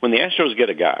 When the Astros get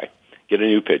a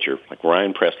new pitcher, like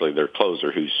Ryan Presley, their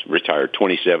closer, who's retired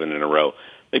 27 in a row,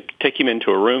 they take him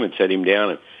into a room and set him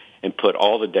down and put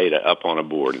all the data up on a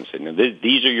board and say, now,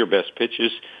 these are your best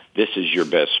pitches. This is your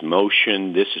best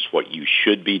motion. This is what you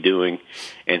should be doing.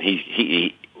 And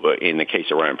he in the case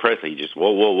of Ryan Presley, he just,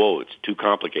 whoa, it's too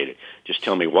complicated. Just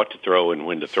tell me what to throw and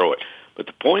when to throw it. But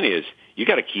the point is, you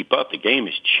got to keep up. The game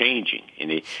is changing,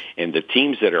 and the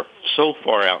teams that are so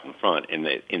far out in front in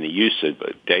the use of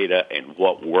data and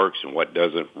what works and what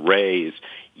doesn't, Rays,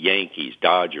 Yankees,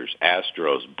 Dodgers,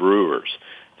 Astros, Brewers,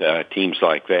 teams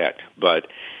like that. But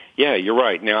yeah, you're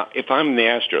right. Now, if I'm the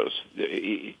Astros,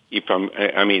 if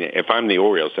I'm the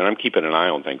Orioles, and I'm keeping an eye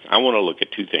on things, I want to look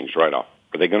at two things right off.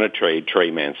 Are they going to trade Trey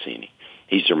Mancini?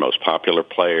 He's their most popular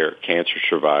player, cancer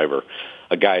survivor,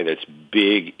 a guy that's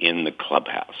big in the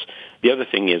clubhouse. The other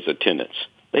thing is attendance.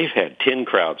 They've had 10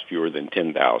 crowds fewer than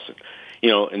 10,000.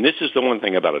 And this is the one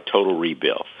thing about a total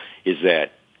rebuild is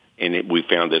that, we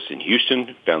found this in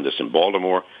Houston, found this in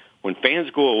Baltimore, when fans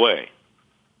go away,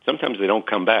 sometimes they don't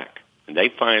come back, and they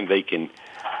find they can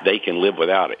live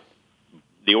without it.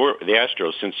 The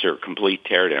Astros, since their complete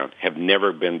teardown, have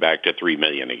never been back to 3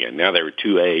 million again. Now they were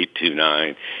 2.8,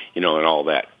 2.9, and all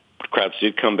that. Crowds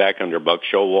did come back under Buck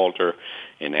Showalter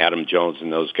and Adam Jones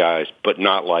and those guys, but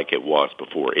not like it was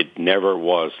before. It never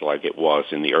was like it was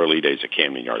in the early days of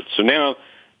Camden Yards. So now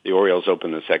The Orioles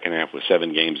opened the second half with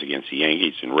 7 games against the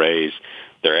Yankees and Rays.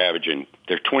 They're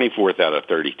 24th out of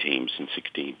 30 teams in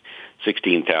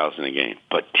 16,000 a game,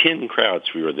 but 10 crowds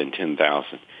fewer than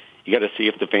 10,000. You got to see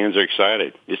if the fans are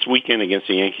excited. This weekend against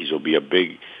the Yankees will be a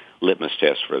big litmus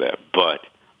test for that, but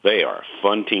they are a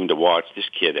fun team to watch. This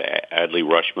kid, Adley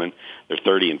Rutschman, they're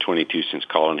 30-22 since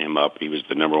calling him up. He was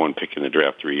the number 1 pick in the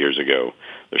draft 3 years ago.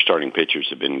 Their starting pitchers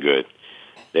have been good.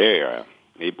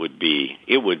 It would be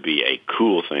a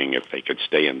cool thing if they could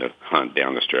stay in the hunt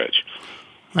down the stretch.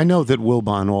 I know that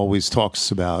Wilbon always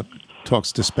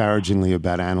talks disparagingly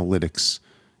about analytics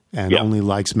and only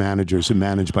likes managers who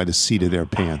manage by the seat of their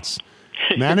pants.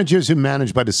 Managers who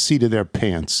manage by the seat of their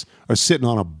pants are sitting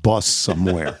on a bus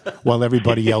somewhere while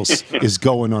everybody else is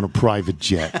going on a private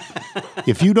jet.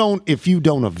 If you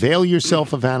don't avail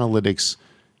yourself of analytics,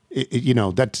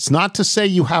 that's not to say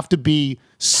you have to be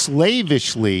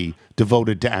slavishly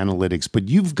devoted to analytics, but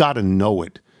you've got to know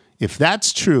it. If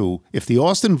that's true, if the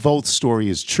Austin Voth story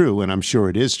is true, and I'm sure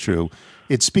it is true,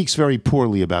 it speaks very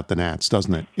poorly about the Nats,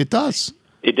 doesn't it? It does.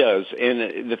 It does.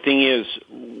 And the thing is,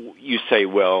 you say,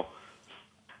 well,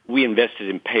 we invested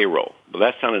in payroll. But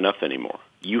that's not enough anymore.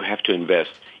 You have to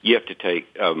invest. You have to take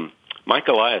Mike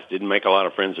Elias didn't make a lot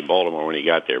of friends in Baltimore when he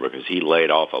got there because he laid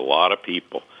off a lot of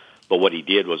people. But what he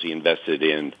did was he invested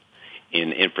in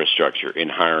infrastructure, in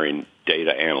hiring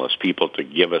data analysts, people to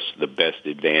give us the best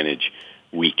advantage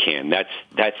we can.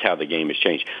 That's how the game has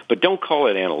changed. But don't call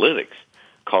it analytics.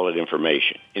 Call it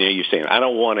information. You're saying, I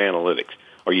don't want analytics.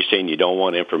 Are you saying you don't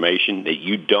want information that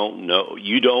you don't know?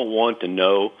 You don't want to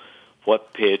know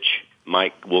what pitch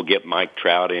Mike will get Mike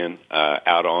Trout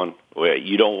out on?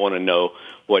 You don't want to know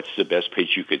what's the best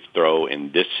pitch you could throw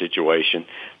in this situation.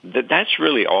 That's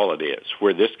really all it is,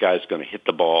 where this guy's going to hit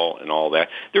the ball and all that.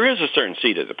 There is a certain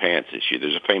seat of the pants issue.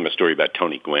 There's a famous story about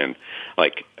Tony Gwynn,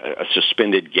 like a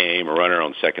suspended game, a runner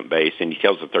on second base, and he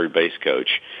tells the third base coach,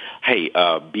 hey,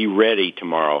 be ready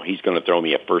tomorrow. He's going to throw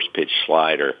me a first pitch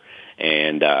slider,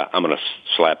 and I'm going to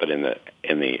slap it in the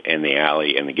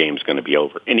alley, and the game's going to be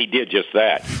over. And he did just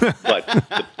that. But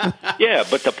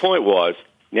but the point was,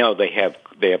 now they have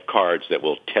cards that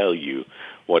will tell you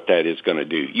what that is going to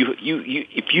do.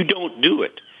 If you don't do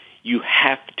it, you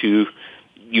have to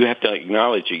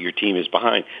acknowledge that your team is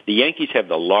behind. The Yankees have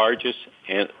the largest,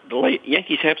 and the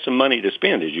Yankees have some money to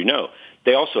spend, as you know.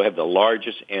 They also have the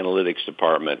largest analytics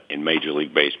department in Major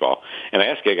League Baseball. And I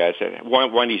asked a guy, I said,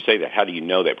 why do you say that? How do you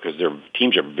know that? Because their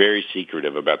teams are very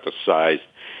secretive about the size,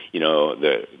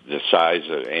 the size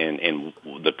and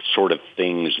the sort of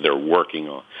things they're working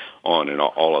on and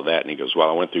all of that. And he goes, well,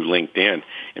 I went through LinkedIn,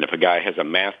 and if a guy has a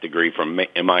math degree from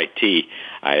MIT,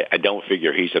 I don't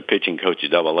figure he's a pitching coach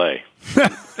at AA.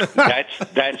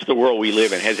 That's the world we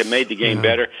live in. Has it made the game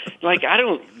better? Like, I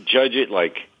don't judge it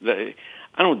like that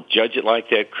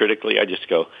critically. I just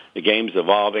go, the game's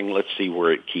evolving. Let's see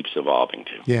where it keeps evolving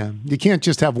to. Yeah. You can't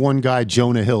just have one guy,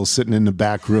 Jonah Hill, sitting in the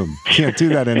back room. Can't do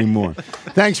that anymore.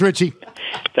 Thanks, Richie.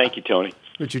 Thank you, Tony.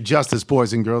 Richard Justice,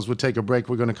 boys and girls. We'll take a break.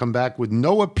 We're going to come back with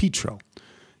Noah Petro.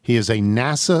 He is a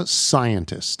NASA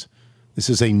scientist. This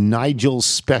is a Nigel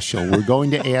special. We're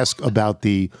going to ask about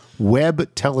the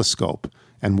Webb telescope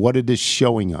and what it is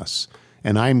showing us.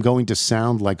 And I'm going to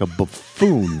sound like a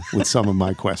buffoon with some of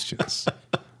my questions.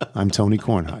 I'm Tony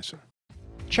Kornheiser.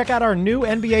 Check out our new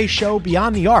NBA show,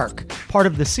 Beyond the Arc, part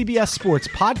of the CBS Sports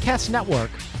Podcast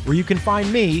Network, where you can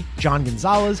find me, John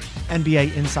Gonzalez,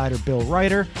 NBA insider Bill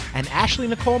Ryder, and Ashley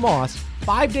Nicole Moss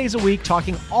 5 days a week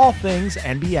talking all things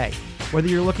NBA. Whether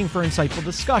you're looking for insightful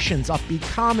discussions, upbeat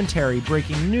commentary,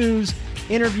 breaking news,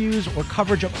 interviews, or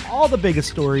coverage of all the biggest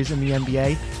stories in the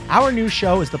NBA, our new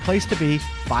show is the place to be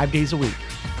 5 days a week.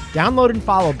 Download and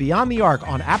follow Beyond the Arc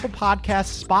on Apple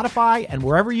Podcasts, Spotify, and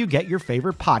wherever you get your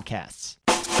favorite podcasts.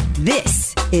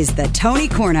 This is the Tony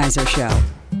Kornheiser Show.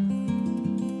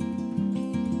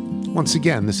 Once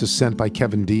again, this is sent by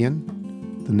Kevin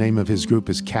Dean. The name of his group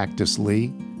is Cactus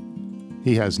Lee.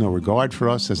 He has no regard for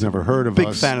us, has never heard of us.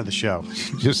 Big fan of the show.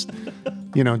 Just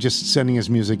sending his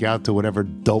music out to whatever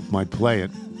dope might play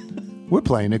it. We're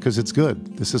playing it because it's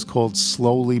good. This is called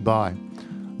Slowly By.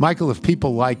 Michael, if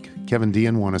people like Kevin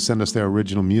Dean want to send us their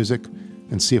original music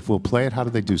and see if we'll play it, how do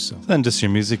they do so? Send us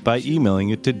your music by emailing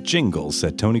it to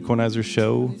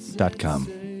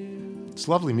jingles@TonyKornheiserShow.com. It's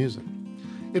lovely music.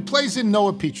 It plays in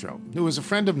Noah Petro, who is a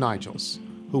friend of Nigel's,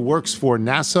 who works for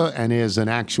NASA and is an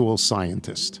actual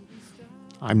scientist.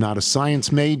 I'm not a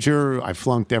science major. I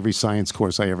flunked every science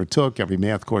course I ever took, every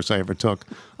math course I ever took.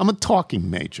 I'm a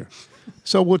talking major.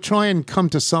 So we'll try and come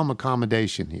to some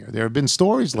accommodation here. There have been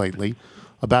stories lately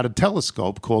about a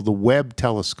telescope called the Webb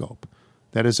telescope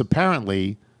that is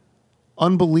apparently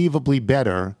unbelievably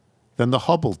better than the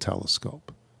Hubble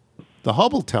telescope. The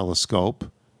Hubble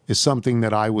telescope is something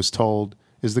that I was told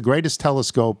is the greatest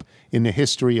telescope in the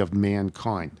history of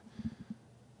mankind.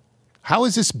 How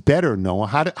is this better, Noah?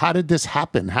 How did this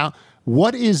happen?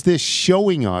 What is this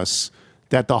showing us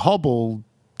that the Hubble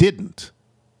didn't?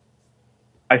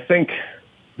 I think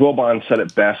Wilbon said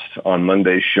it best on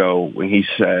Monday's show when he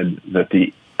said that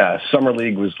the Summer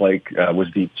League was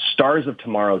the stars of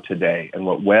tomorrow today, and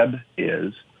what Webb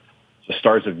is the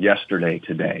stars of yesterday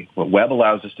today. What Webb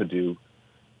allows us to do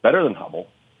better than Hubble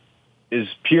is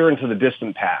peer into the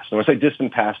distant past. And when I say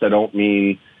distant past, I don't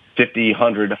mean 50,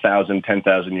 100, 1,000,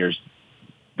 10,000 years.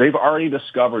 They've already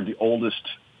discovered the oldest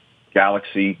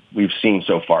galaxy we've seen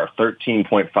so far,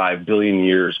 13.5 billion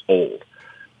years old.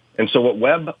 And so what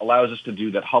Webb allows us to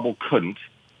do that Hubble couldn't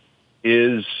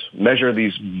is measure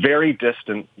these very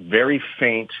distant, very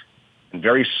faint, and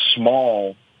very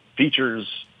small features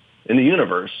in the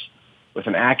universe with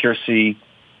an accuracy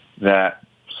that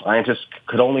scientists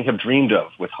could only have dreamed of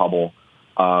with Hubble.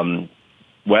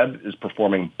 Webb is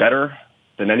performing better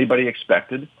than anybody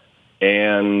expected.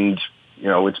 And,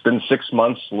 it's been 6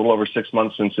 months, a little over 6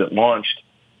 months since it launched,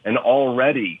 and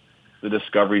already the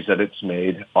discoveries that it's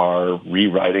made are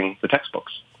rewriting the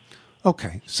textbooks.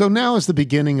 Okay, so now is the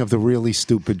beginning of the really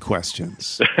stupid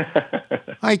questions.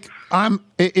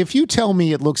 If you tell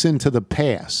me it looks into the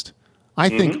past, I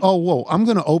think, I'm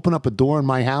going to open up a door in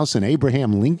my house and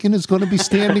Abraham Lincoln is going to be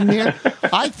standing there.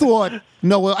 I thought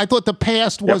the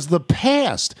past was the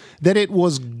past, that it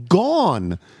was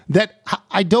gone, that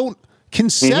I don't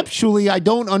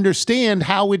understand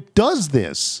how it does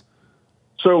this.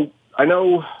 So I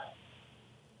know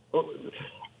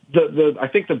I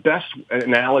think the best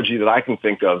analogy that I can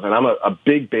think of, and I'm a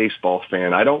big baseball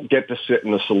fan. I don't get to sit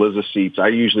in the Saliza seats. I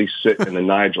usually sit in the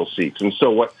Nigel seats. And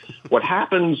so what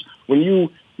happens when you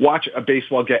watch a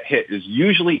baseball get hit is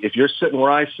usually if you're sitting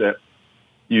where I sit,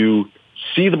 you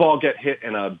see the ball get hit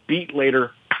and a beat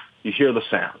later, you hear the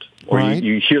sound or right.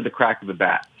 you hear the crack of the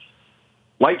bat.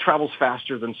 Light travels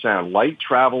faster than sound. Light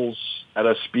travels at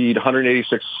a speed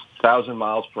 186,000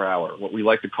 miles per hour, what we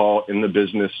like to call in the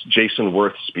business Jason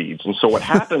Worth speeds. And so what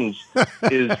happens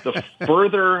is the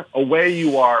further away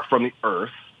you are from the Earth,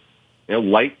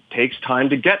 light takes time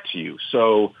to get to you.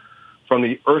 So from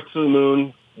the Earth to the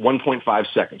moon,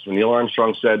 1.5 seconds. When Neil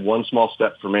Armstrong said one small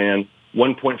step for man,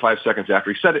 1.5 seconds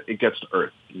after he said it, it gets to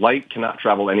Earth. Light cannot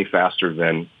travel any faster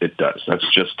than it does. That's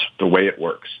just the way it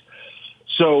works.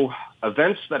 So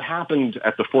events that happened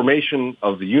at the formation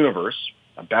of the universe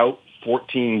about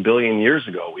 14 billion years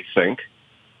ago, we think,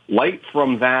 light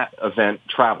from that event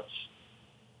travels.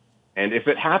 And if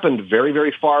it happened very,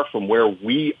 very far from where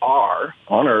we are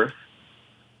on Earth,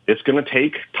 it's going to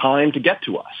take time to get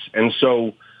to us. And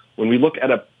so when we look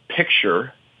at a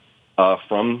picture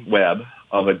from Webb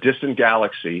of a distant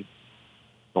galaxy,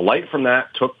 the light from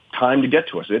that took time to get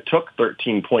to us. It took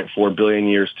 13.4 billion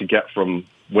years to get from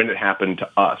when it happened to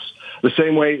us. The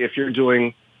same way if you're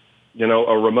doing, a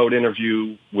remote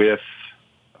interview with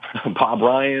Bob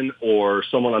Ryan or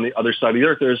someone on the other side of the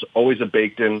Earth, there's always a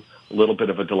baked-in little bit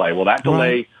of a delay. Well, that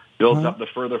delay builds up the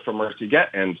further from Earth you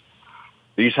get, and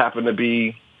these happen to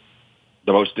be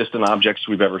the most distant objects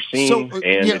we've ever seen,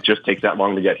 it just takes that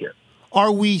long to get here.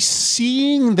 Are we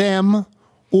seeing them,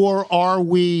 or are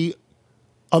we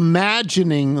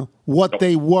imagining what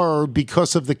they were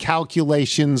because of the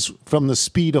calculations from the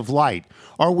speed of light?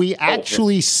 Are we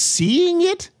actually seeing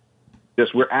it?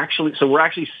 Yes, we're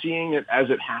actually seeing it as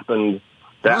it happened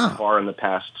that far in the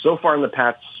past. So far in the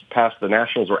past, the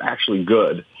Nationals were actually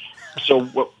good. So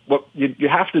what you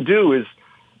have to do is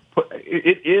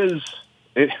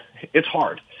it's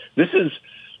hard. This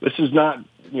is not,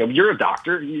 you're a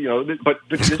doctor, but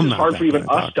this is hard for even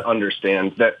us to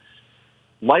understand that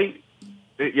light.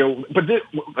 But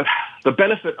the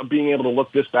benefit of being able to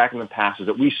look this back in the past is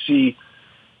that we see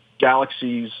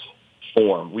galaxies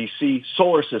form. We see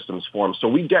solar systems form. So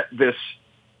we get this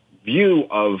view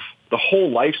of the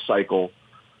whole life cycle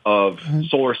of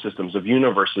solar systems, of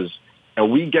universes,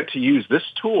 and we get to use this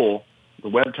tool, the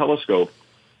Webb telescope,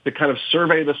 to kind of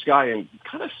survey the sky and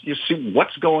kind of see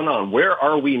what's going on. Where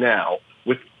are we now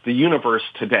with the universe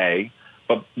today?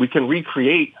 But we can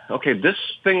recreate, this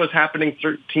thing was happening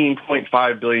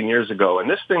 13.5 billion years ago, and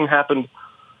this thing happened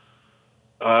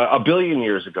a billion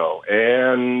years ago.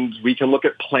 And we can look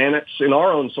at planets in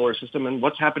our own solar system and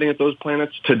what's happening at those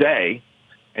planets today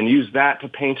and use that to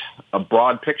paint a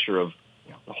broad picture of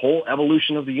the whole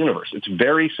evolution of the universe. It's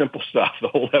very simple stuff, the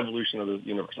whole evolution of the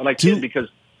universe. And I kid because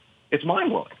it's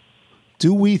mind-blowing.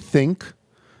 Do we think,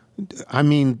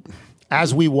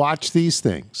 as we watch these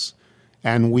things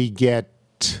and we get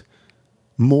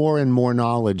more and more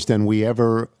knowledge than we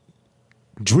ever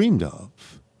dreamed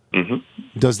of.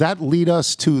 Mm-hmm. Does that lead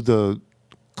us to the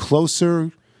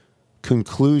closer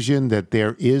conclusion that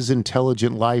there is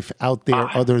intelligent life out there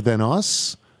other than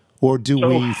us? Or do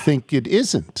we think it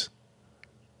isn't?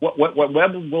 What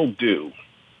Webb will do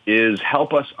is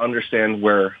help us understand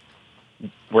where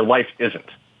life isn't.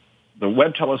 The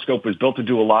Webb telescope was built to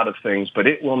do a lot of things, but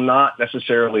it will not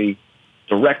necessarily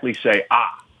directly say,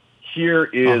 here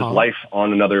is life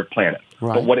on another planet.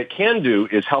 Right. But what it can do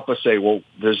is help us say, well,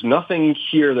 there's nothing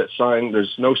here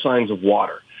there's no signs of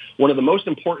water. One of the most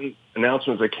important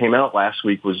announcements that came out last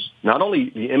week was not only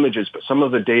the images, but some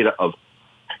of the data of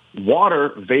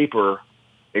water vapor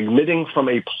emitting from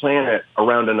a planet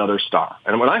around another star.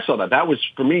 And when I saw that, that was,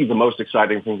 for me, the most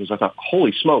exciting thing, because I thought,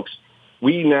 holy smokes,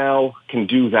 we now can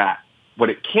do that. What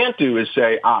it can't do is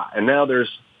say, and now there's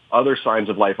other signs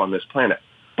of life on this planet.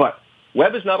 But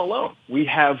Webb is not alone. We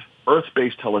have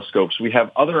Earth-based telescopes. We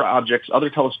have other objects, other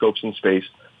telescopes in space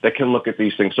that can look at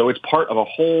these things. So it's part of a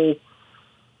whole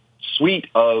suite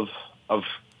of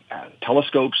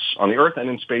telescopes on the Earth and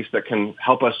in space that can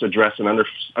help us address and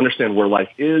understand where life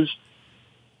is,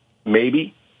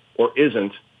 maybe, or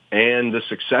isn't. And the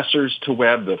successors to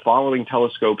Webb, the following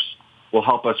telescopes, will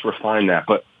help us refine that.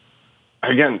 But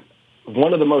again,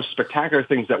 one of the most spectacular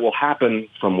things that will happen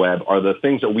from Webb are the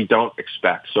things that we don't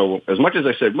expect. So as much as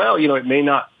I said, well, it may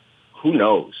not, who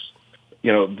knows?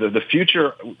 The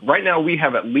future, right now we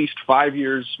have at least 5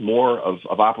 years more of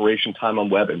operation time on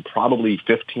Webb, and probably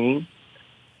 15.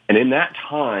 And in that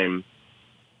time,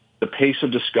 the pace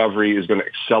of discovery is going to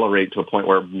accelerate to a point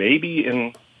where maybe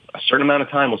in a certain amount of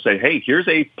time we'll say, hey, here's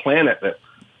a planet that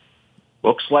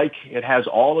looks like it has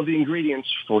all of the ingredients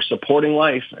for supporting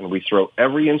life, and we throw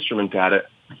every instrument at it.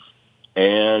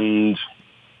 And,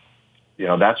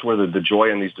 that's where the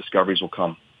joy in these discoveries will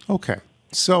come. Okay.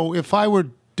 So if I were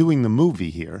doing the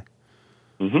movie here,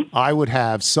 I would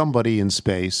have somebody in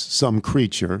space, some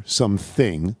creature, some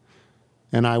thing,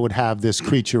 and I would have this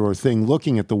creature or thing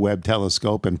looking at the Webb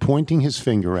telescope and pointing his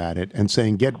finger at it and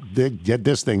saying, get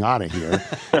this thing out of here,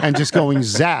 and just going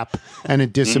zap, and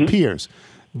it disappears.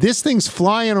 This thing's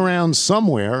flying around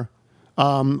somewhere.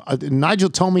 Nigel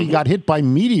told me he got hit by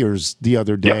meteors the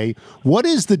other day. Yep. What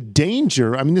is the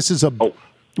danger? I mean,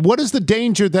 what is the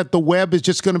danger that the Webb is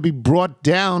just going to be brought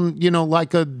down,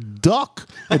 like a duck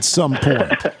at some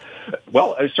point?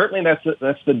 Well, certainly that's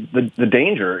the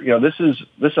danger.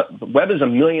 The Webb is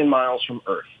 1 million miles from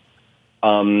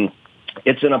Earth.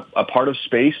 It's in a part of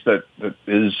space that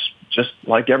is just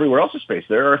like everywhere else in space.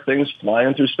 There are things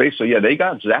flying through space. So, they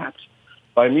got zapped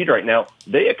by a meteorite. Now,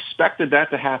 they expected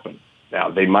that to happen. Now,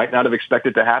 they might not have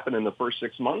expected to happen in the first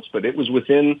 6 months, but it was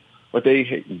within what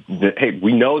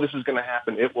we know this is going to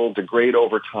happen. It will degrade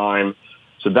over time.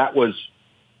 So that was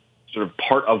sort of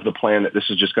part of the plan, that this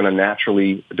is just going to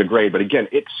naturally degrade. But again,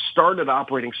 it started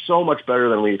operating so much better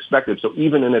than we expected. So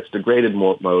even in its degraded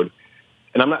mode,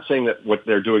 and I'm not saying that what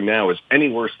they're doing now is any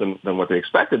worse than what they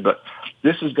expected, but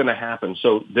this is going to happen.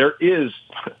 So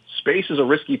space is a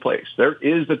risky place. There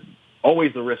is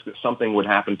always the risk that something would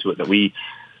happen to it that we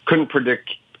couldn't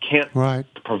predict, can't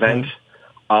prevent.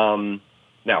 Right.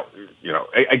 Now,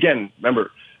 again,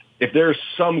 remember, if there's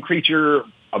some creature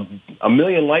 1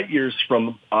 million light years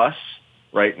from us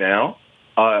right now,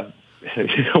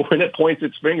 when it points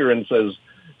its finger and says,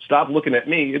 stop looking at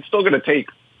me, it's still going to take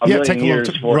a million years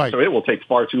so it will take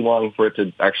far too long for it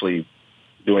to actually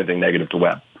do anything negative to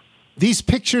Webb. These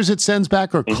pictures it sends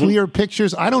back are clear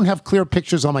pictures. I don't have clear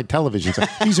pictures on my television. So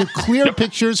these are clear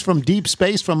pictures from deep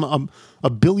space from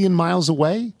 1 billion miles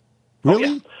away? Really?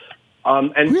 Oh,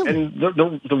 yeah. And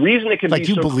the reason it can be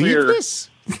so clear... Like, you believe this?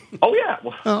 Oh, yeah.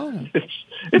 Well,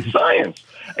 it's science.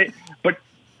 But...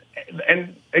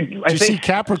 And Did you see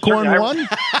Capricorn 1? Did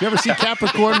you ever see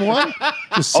Capricorn 1?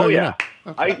 Just so yeah.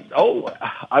 Okay.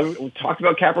 I talked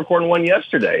about Capricorn 1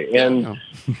 yesterday. And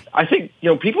I think,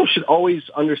 people should always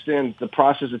understand the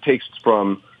process it takes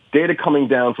from data coming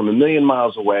down from 1 million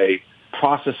miles away,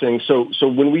 processing. So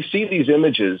when we see these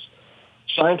images,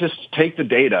 scientists take the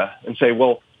data and say,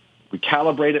 well, we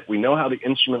calibrate it. We know how the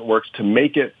instrument works to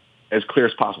make it as clear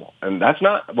as possible. And that's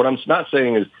not, what I'm not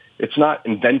saying is, it's not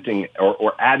inventing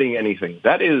or adding anything.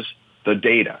 That is the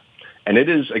data. And it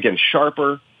is, again,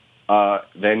 sharper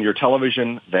than your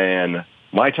television, than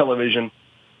my television,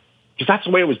 because that's the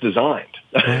way it was designed.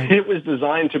 It was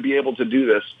designed to be able to do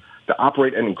this, to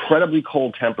operate at incredibly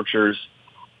cold temperatures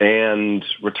and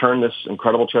return this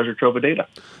incredible treasure trove of data.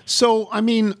 So, I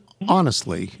mean,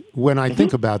 honestly, when I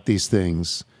think about these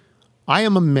things, I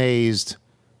am amazed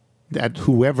that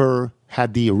whoever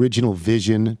had the original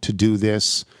vision to do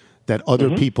this, that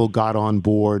other people got on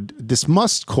board. This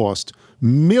must cost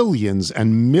millions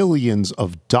and millions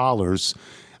of dollars.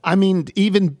 I mean,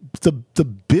 even the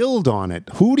build on it.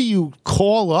 Who do you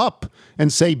call up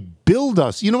and say, build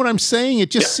us? You know what I'm saying?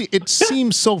 It just it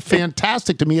seems so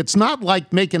fantastic to me. It's not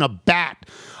like making a bat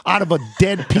out of a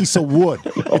dead piece of wood.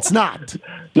 It's not.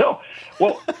 No.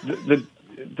 Well,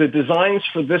 the designs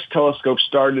for this telescope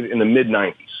started in the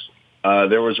mid-'90s.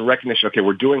 There was a recognition, okay,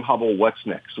 we're doing Hubble, what's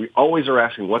next? We always are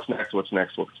asking, what's next, what's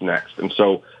next, what's next? And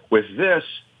so with this,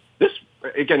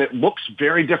 again, it looks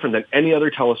very different than any other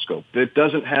telescope. It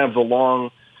doesn't have the long,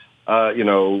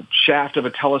 shaft of a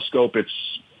telescope.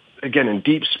 It's, again, in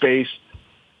deep space.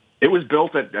 It was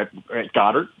built at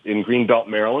Goddard in Greenbelt,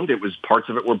 Maryland. Parts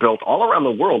of it were built all around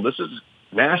the world. This is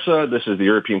NASA, this is the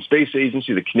European Space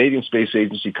Agency, the Canadian Space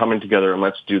Agency coming together, and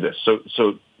let's do this.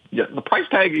 So yeah, the price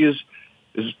tag is,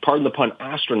 pardon the pun,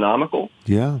 astronomical.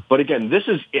 Yeah. But again, this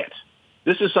is it.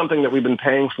 This is something that we've been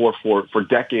paying for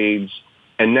decades,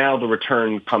 and now the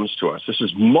return comes to us. This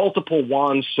is multiple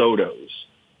Juan Sotos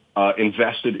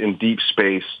invested in deep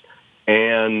space,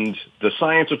 and the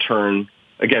science return,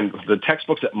 again, the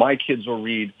textbooks that my kids will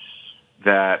read,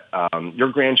 that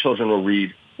your grandchildren will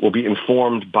read, will be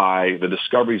informed by the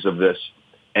discoveries of this,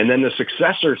 and then the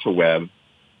successor to Webb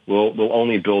will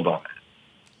only build on it.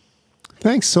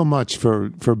 Thanks so much for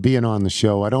being on the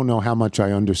show. I don't know how much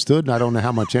I understood, and I don't know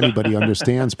how much anybody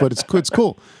understands, but it's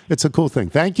cool. It's a cool thing.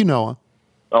 Thank you, Noah.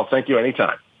 Oh, thank you.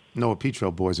 Anytime. Noah Petro,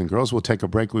 boys and girls. We'll take a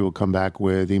break. We will come back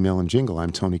with Email and Jingle.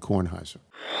 I'm Tony Kornheiser.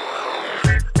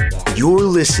 You're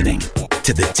listening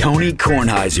to the Tony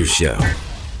Kornheiser Show.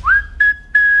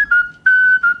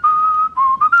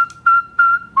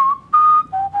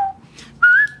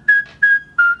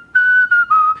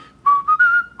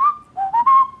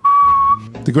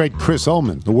 The great Chris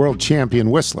Ullman, the world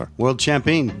champion whistler. World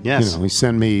champion, yes. He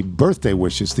sent me birthday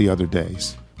wishes the other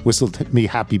days. Whistled me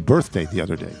happy birthday the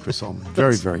other day, Chris Ullman.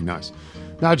 Very, very nice.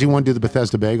 Now, do you want to do the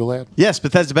Bethesda Bagel ad? Yes,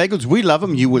 Bethesda Bagels. We love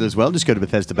them. You will as well. Just go to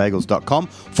BethesdaBagels.com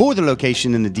for the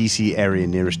location in the D.C. area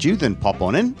nearest you. Then pop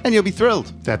on in, and you'll be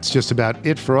thrilled. That's just about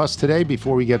it for us today.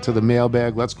 Before we get to the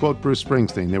mailbag, let's quote Bruce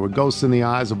Springsteen. There were ghosts in the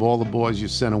eyes of all the boys you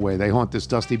sent away. They haunt this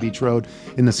dusty beach road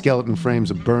in the skeleton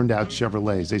frames of burned-out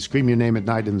Chevrolets. They scream your name at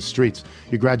night in the streets.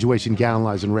 Your graduation gown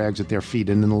lies in rags at their feet,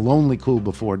 and in the lonely cool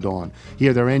before dawn.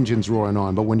 Hear their engines roaring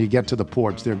on, but when you get to the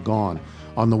porch, they're gone.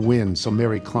 On the wind, so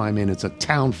Mary climb in. It's a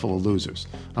town full of losers.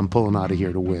 I'm pulling out of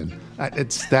here to win.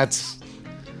 That's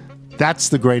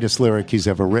the greatest lyric he's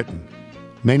ever written.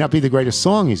 May not be the greatest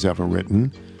song he's ever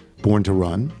written. Born to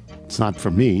Run. It's not for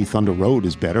me. Thunder Road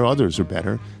is better. Others are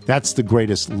better. That's the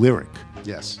greatest lyric.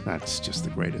 Yes. That's just the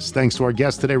greatest. Thanks to our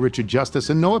guests today, Richard Justice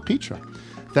and Noah Petro.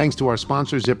 Thanks to our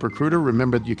sponsor, ZipRecruiter.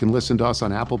 Remember, you can listen to us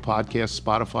on Apple Podcasts,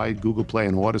 Spotify, Google Play,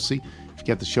 and Odyssey. If you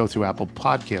get the show through Apple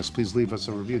Podcasts, please leave us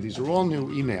a review. These are all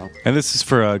new email. And this is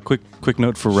for a quick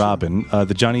note for Robin.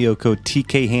 The Johnny Yoko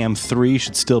TK Ham 3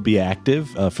 should still be active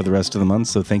for the rest of the month,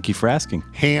 so thank you for asking.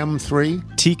 Ham 3?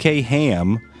 TK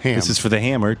Ham. This is for the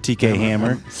hammer, TK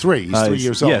Hammer. 3. He's 3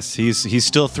 years old. Yes, he's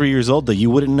still 3 years old, though. You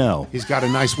wouldn't know. He's got a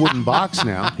nice wooden box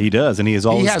now. He does, and he has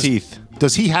all his teeth.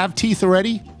 Does he have teeth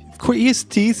already? He has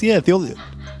teeth, yeah. The old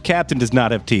Captain does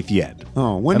not have teeth yet.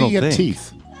 Oh, when do you get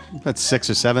teeth? That's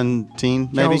 6 or 17,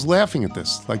 maybe. I was laughing at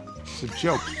this, like it's a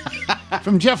joke.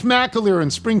 From Jeff McAleer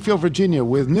in Springfield, Virginia,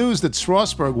 with news that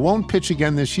Strasburg won't pitch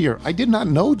again this year. I did not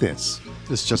know this.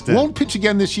 This just won't pitch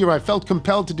again this year. I felt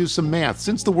compelled to do some math.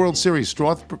 Since the World Series,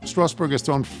 Strasburg has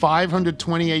thrown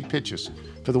 528 pitches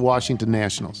for the Washington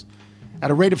Nationals. At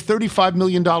a rate of $35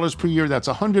 million per year, that's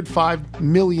 $105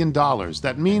 million.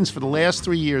 That means for the last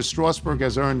 3 years, Strasburg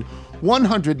has earned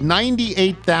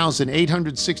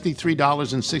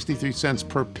 $198,863.63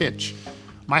 per pitch.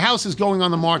 My house is going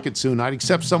on the market soon. I'd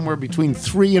accept somewhere between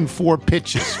 3 and 4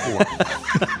 pitches for it.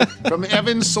 From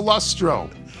Evan Salustro,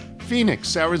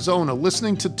 Phoenix, Arizona.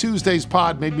 Listening to Tuesday's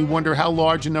pod made me wonder how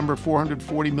large a number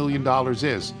 $440 million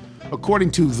is. According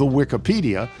to the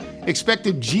Wikipedia,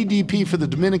 expected GDP for the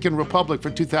Dominican Republic for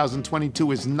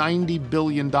 2022 is $90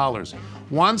 billion.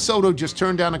 Juan Soto just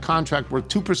turned down a contract worth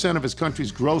 2% of his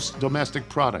country's gross domestic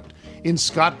product. In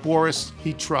Scott Boras,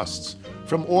 he trusts.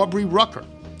 From Aubrey Rucker,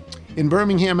 in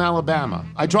Birmingham, Alabama.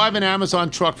 I drive an Amazon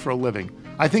truck for a living.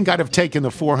 I think I'd have taken the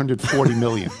 $440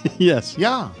 million. Yes.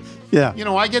 Yeah. Yeah. You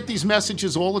know, I get these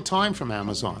messages all the time from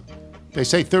Amazon. They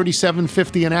say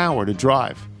 $37.50 an hour to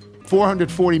drive.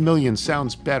 $440 million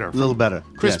sounds better. A little better.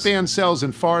 Chris Bancels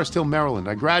in Forest Hill, Maryland.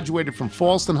 I graduated from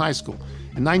Fallston High School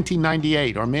in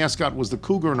 1998. Our mascot was the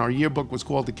cougar, and our yearbook was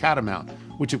called the Catamount,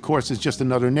 which, of course, is just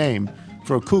another name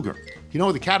for a cougar. You know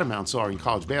where the Catamounts are in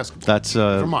college basketball? That's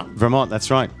Vermont. Vermont,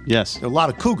 that's right. Yes. There are a lot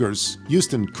of Cougars,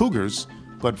 Houston Cougars,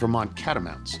 but Vermont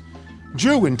Catamounts.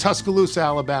 Drew in Tuscaloosa,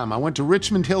 Alabama. I went to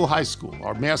Richmond Hill High School.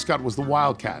 Our mascot was the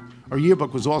Wildcat. Our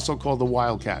yearbook was also called the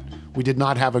Wildcat. We did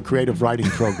not have a creative writing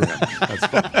program. That's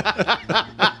funny.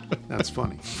 That's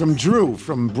funny. From Drew,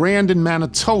 from Brandon,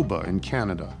 Manitoba in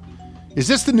Canada. Is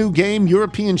this the new game,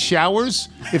 European Showers?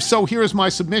 If so, here is my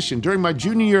submission. During my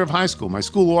junior year of high school, my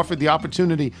school offered the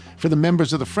opportunity for the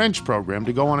members of the French program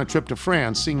to go on a trip to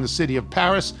France, seeing the city of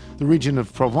Paris, the region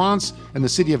of Provence, and the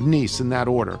city of Nice in that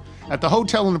order. At the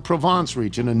hotel in the Provence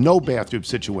region, a no-bathroom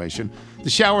situation, the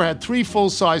shower had 3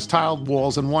 full-size tiled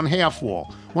walls and 1 half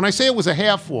wall. When I say it was a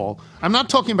half wall, I'm not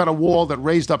talking about a wall that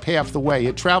raised up half the way.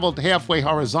 It traveled halfway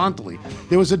horizontally.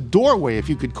 There was a doorway, if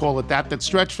you could call it that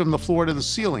stretched from the floor to the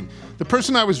ceiling. The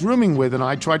person I was rooming with and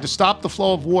I tried to stop the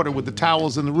flow of water with the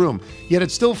towels in the room, yet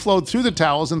it still flowed through the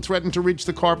towels and threatened to reach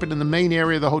the carpet in the main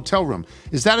area of the hotel room.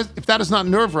 If that is not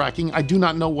nerve-wracking, I do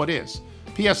not know what is.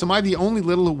 P.S. Am I the only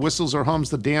little who whistles or hums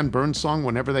the Dan Burns song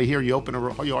whenever they hear you open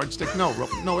a yardstick? No,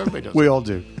 everybody does. We all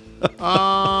do.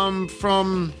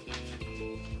 From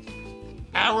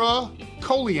Ara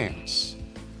Colians.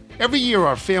 Every year,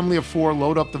 our family of 4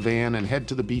 load up the van and head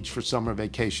to the beach for summer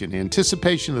vacation in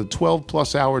anticipation of the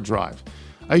 12-plus hour drive.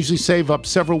 I usually save up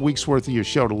several weeks' worth of your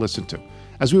show to listen to.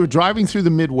 As we were driving through the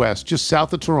Midwest, just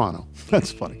south of Toronto,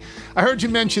 that's funny, I heard you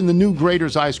mention the new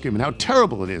Grater's ice cream and how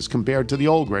terrible it is compared to the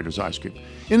old Grater's ice cream.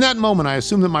 In that moment, I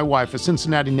assumed that my wife, a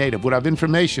Cincinnati native, would have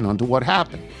information onto what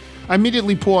happened. I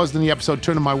immediately paused in the episode,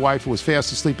 turned to my wife, who was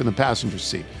fast asleep in the passenger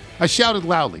seat. I shouted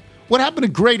loudly, "What happened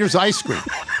to Grater's ice cream?"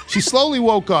 She slowly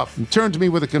woke up and turned to me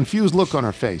with a confused look on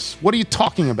her face. "What are you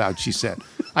talking about?" she said.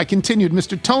 I continued,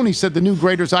 "Mr. Tony said the new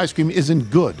Grater's ice cream isn't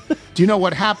good. Do you know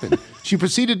what happened?" She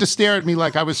proceeded to stare at me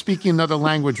like I was speaking another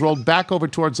language, rolled back over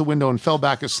towards the window, and fell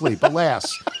back asleep.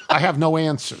 Alas, I have no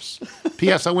answers.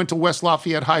 P.S. I went to West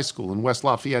Lafayette High School in West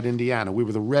Lafayette, Indiana. We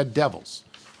were the Red Devils,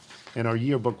 and our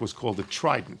yearbook was called the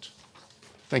Trident.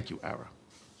 Thank you, Ara.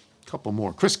 A couple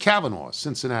more. Chris Kavanaugh,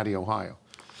 Cincinnati, Ohio.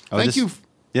 Thank you.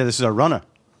 Yeah, this is our runner.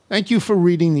 Thank you for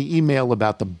reading the email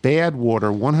about the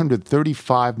Badwater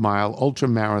 135-mile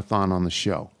ultramarathon on the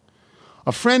show.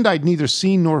 A friend I'd neither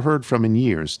seen nor heard from in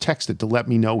years texted to let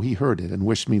me know he heard it and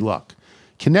wished me luck.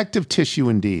 Connective tissue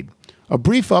indeed. A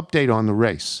brief update on the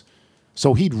race.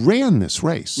 So he'd ran this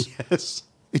race. Yes.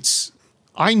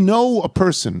 I know a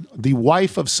person, the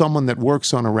wife of someone that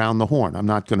works on Around the Horn, I'm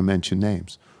not going to mention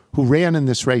names, who ran in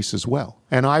this race as well.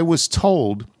 And I was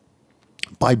told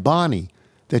by Bonnie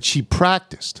that she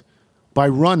practiced by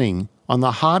running on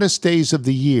the hottest days of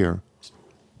the year,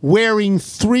 wearing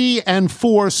 3 and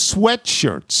 4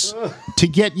 sweatshirts to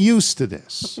get used to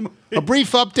this. A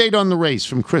brief update on the race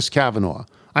from Chris Kavanaugh.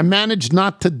 I managed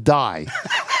not to die.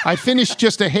 I finished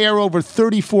just a hair over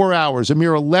 34 hours, a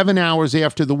mere 11 hours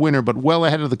after the winner, but well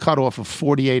ahead of the cutoff of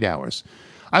 48 hours.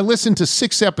 I listened to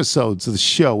 6 episodes of the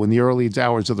show in the early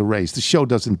hours of the race. The show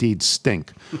does indeed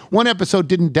stink. One episode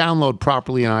didn't download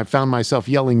properly, and I found myself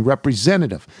yelling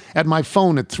representative at my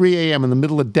phone at 3 a.m. in the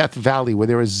middle of Death Valley where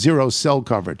there is 0 cell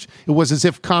coverage. It was as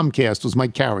if Comcast was my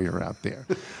carrier out there.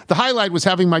 The highlight was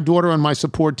having my daughter on my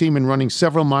support team and running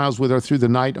several miles with her through the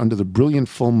night under the brilliant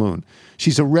full moon.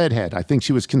 She's a redhead. I think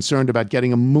she was concerned about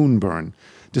getting a moonburn.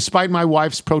 Despite my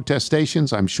wife's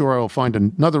protestations, I'm sure I will find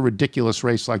another ridiculous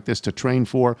race like this to train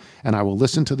for, and I will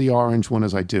listen to the orange one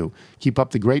as I do. Keep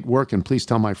up the great work, and please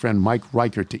tell my friend Mike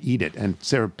Reichert to eat it. And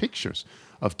Sarah, pictures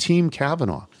of Team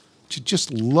Kavanaugh.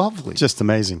 Just lovely. Just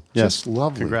amazing. Yes. Just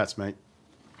lovely. Congrats, mate.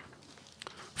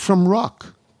 From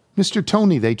Ruck. Mr.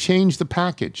 Tony, they changed the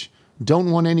package. Don't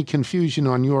want any confusion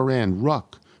on your end.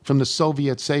 Ruck, from the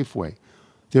Soviet Safeway.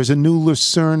 There's a new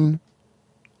Lucerne.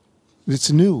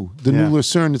 It's new. The new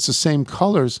Lucerne, it's the same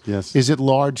colors. Yes. Is it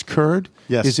large curd?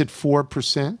 Yes. Is it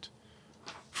 4%?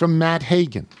 From Matt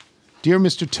Hagan. Dear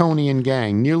Mr. Tony and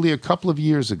gang, nearly a couple of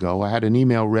years ago, I had an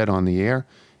email read on the air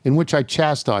in which I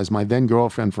chastised my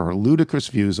then-girlfriend for her ludicrous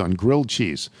views on grilled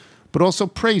cheese, but also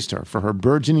praised her for her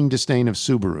burgeoning disdain of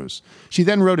Subarus. She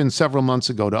then wrote in several months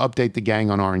ago to update the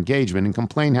gang on our engagement and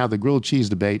complain how the grilled cheese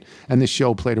debate and this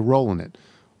show played a role in it.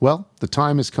 Well, the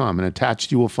time has come, and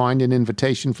attached you will find an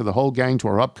invitation for the whole gang to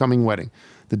our upcoming wedding.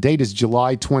 The date is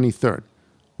July 23rd.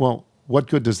 Well, what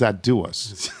good does that do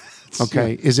us?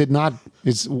 Okay, is it not?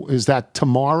 Is that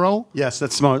tomorrow? Yes,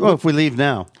 that's tomorrow. Well, if we leave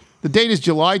now. The date is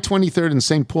July 23rd in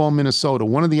St. Paul, Minnesota.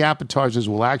 One of the appetizers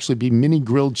will actually be mini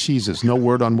grilled cheeses. No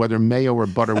word on whether mayo or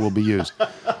butter will be used.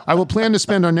 I will plan to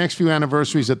spend our next few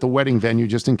anniversaries at the wedding venue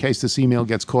just in case this email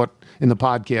gets caught in the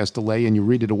podcast delay and you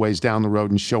read it a ways down the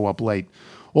road and show up late.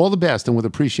 All the best, and with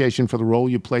appreciation for the role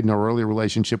you played in our earlier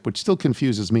relationship, which still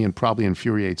confuses me and probably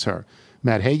infuriates her.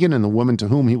 Matt Hagan and the woman to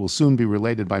whom he will soon be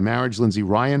related by marriage, Lindsay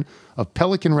Ryan of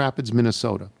Pelican Rapids,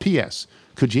 Minnesota. P.S.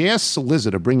 Could you ask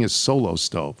Saliza to bring his solo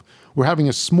stove? We're having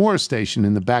a s'more station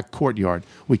in the back courtyard.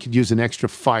 We could use an extra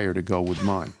fire to go with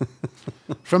mine.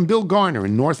 From Bill Garner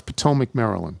in North Potomac,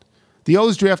 Maryland. The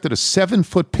O's drafted a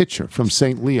 7-foot pitcher from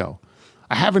St. Leo.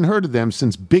 I haven't heard of them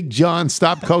since Big John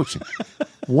stopped coaching.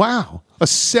 Wow. A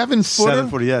 7-footer?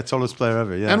 7-footer, yeah, tallest player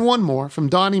ever, yeah. And one more from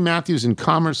Donnie Matthews in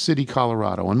Commerce City,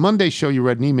 Colorado. On Monday's show, you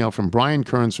read an email from Brian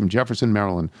Kearns from Jefferson,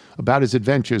 Maryland, about his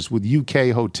adventures with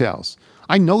UK hotels.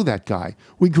 I know that guy.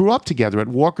 We grew up together at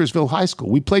Walkersville High School.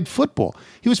 We played football.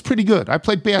 He was pretty good. I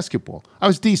played basketball. I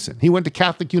was decent. He went to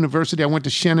Catholic University. I went to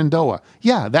Shenandoah.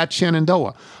 Yeah, that's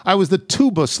Shenandoah. I was the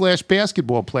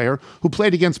tuba/basketball player who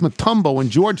played against Matumbo in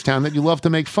Georgetown that you love to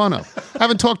make fun of. I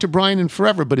haven't talked to Brian in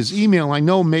forever, but his email, I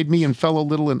know, made me and fellow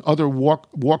Little and other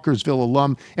Walkersville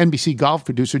alum, NBC golf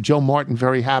producer Joe Martin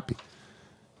very happy.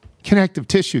 Connective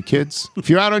tissue, kids. If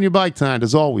you're out on your bike tonight,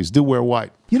 as always, do wear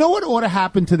white. You know what ought to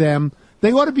happen to them?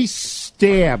 They ought to be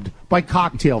stabbed by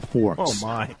cocktail forks. Oh,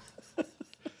 my.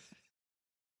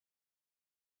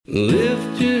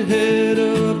 Lift your head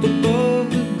up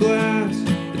above the glass.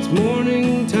 It's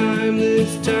morning time.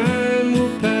 This time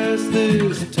will pass.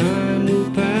 This time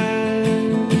will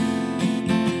pass.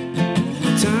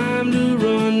 Time to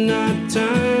run, not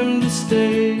time to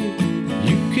stay.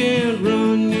 You can't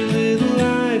run your little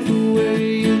life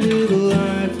away. Your little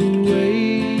life away.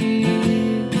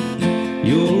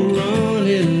 You're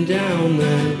running down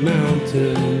that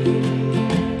mountain.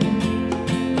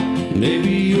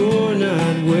 Maybe you're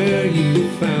not where you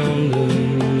found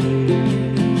them.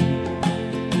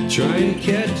 Try and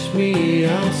catch me,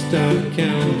 I'll start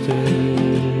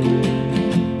counting.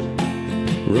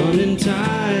 Running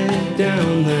tight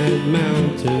down that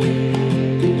mountain.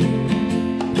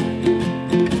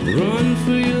 Run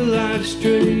for your life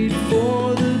straight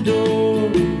for the door.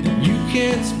 You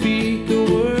can't speak a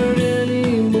word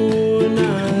anymore,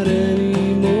 not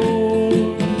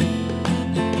anymore.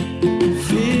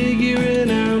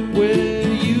 Figuring out where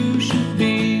you should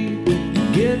be.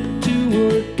 Get to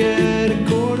work at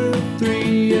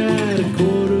 2:45, at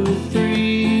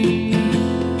 2:45.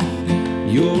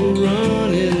 You're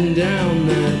running down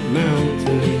that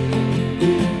mountain.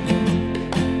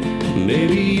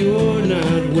 Maybe you're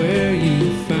not where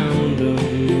you found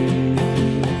them.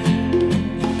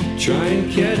 Try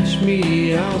and catch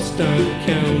me, I'll start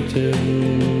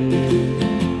counting.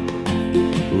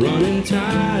 Running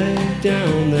tight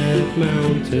down that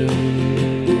mountain.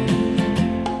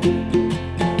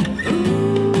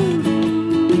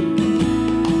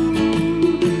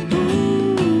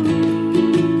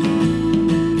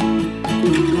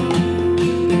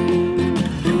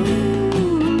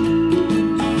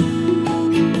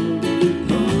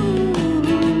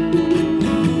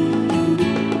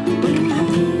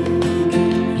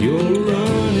 You're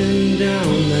running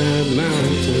down that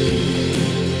mountain.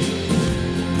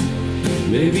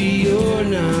 Maybe you're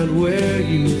not where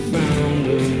you found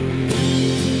them.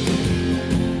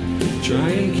 Try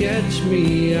and catch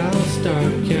me, I'll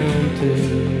start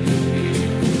counting.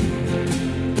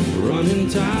 Running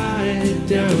tight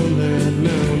down that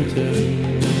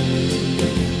mountain.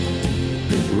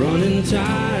 Running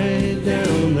tight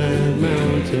down that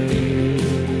mountain.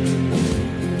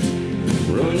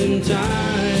 Running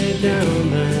tight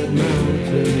down that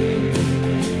mountain.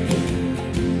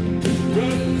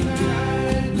 Running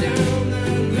tight down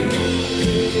that mountain.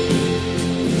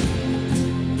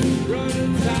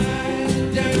 Running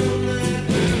tight down that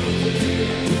mountain.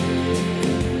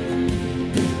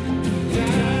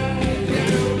 Tight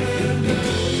down that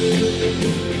mountain.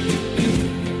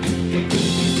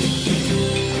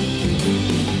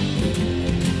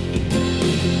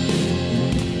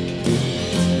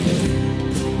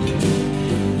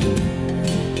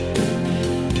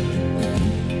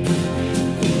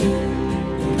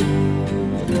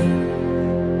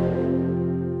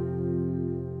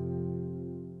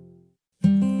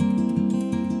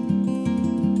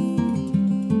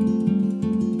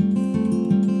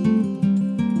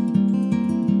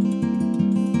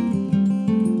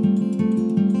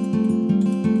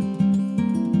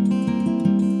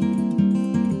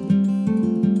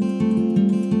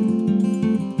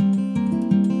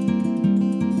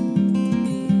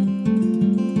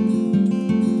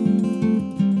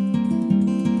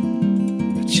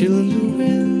 Chill in the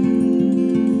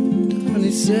wind,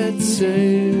 honey set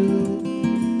sail.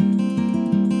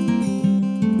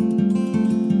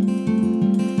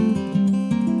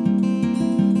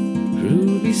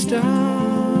 Ruby stopped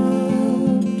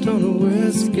on a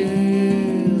west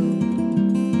gale.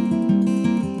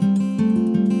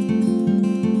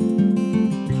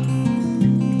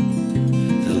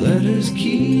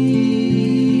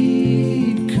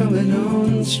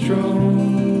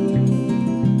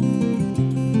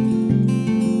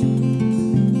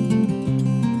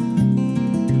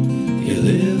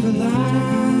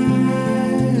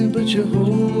 you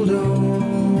hold on,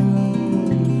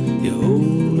 you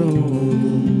hold on.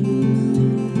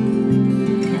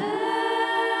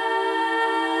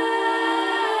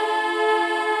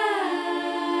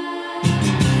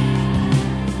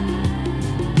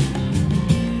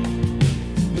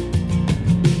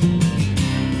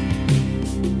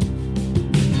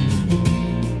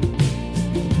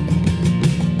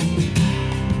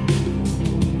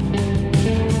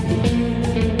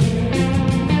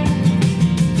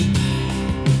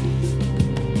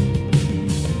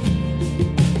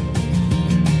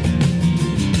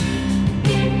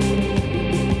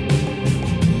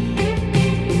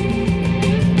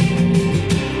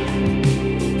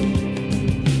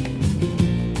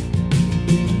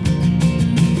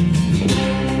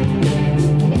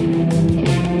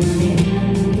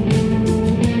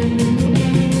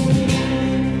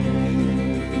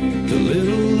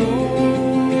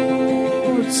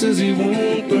 Says he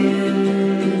won't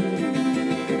burn.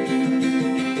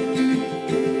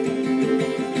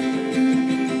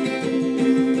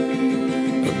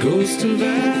 A ghost of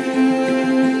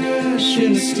ash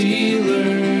in a stealer.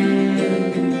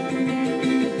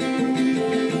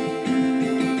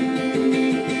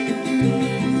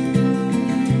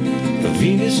 A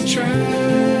Venus trapped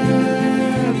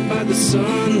by the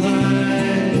sunlight.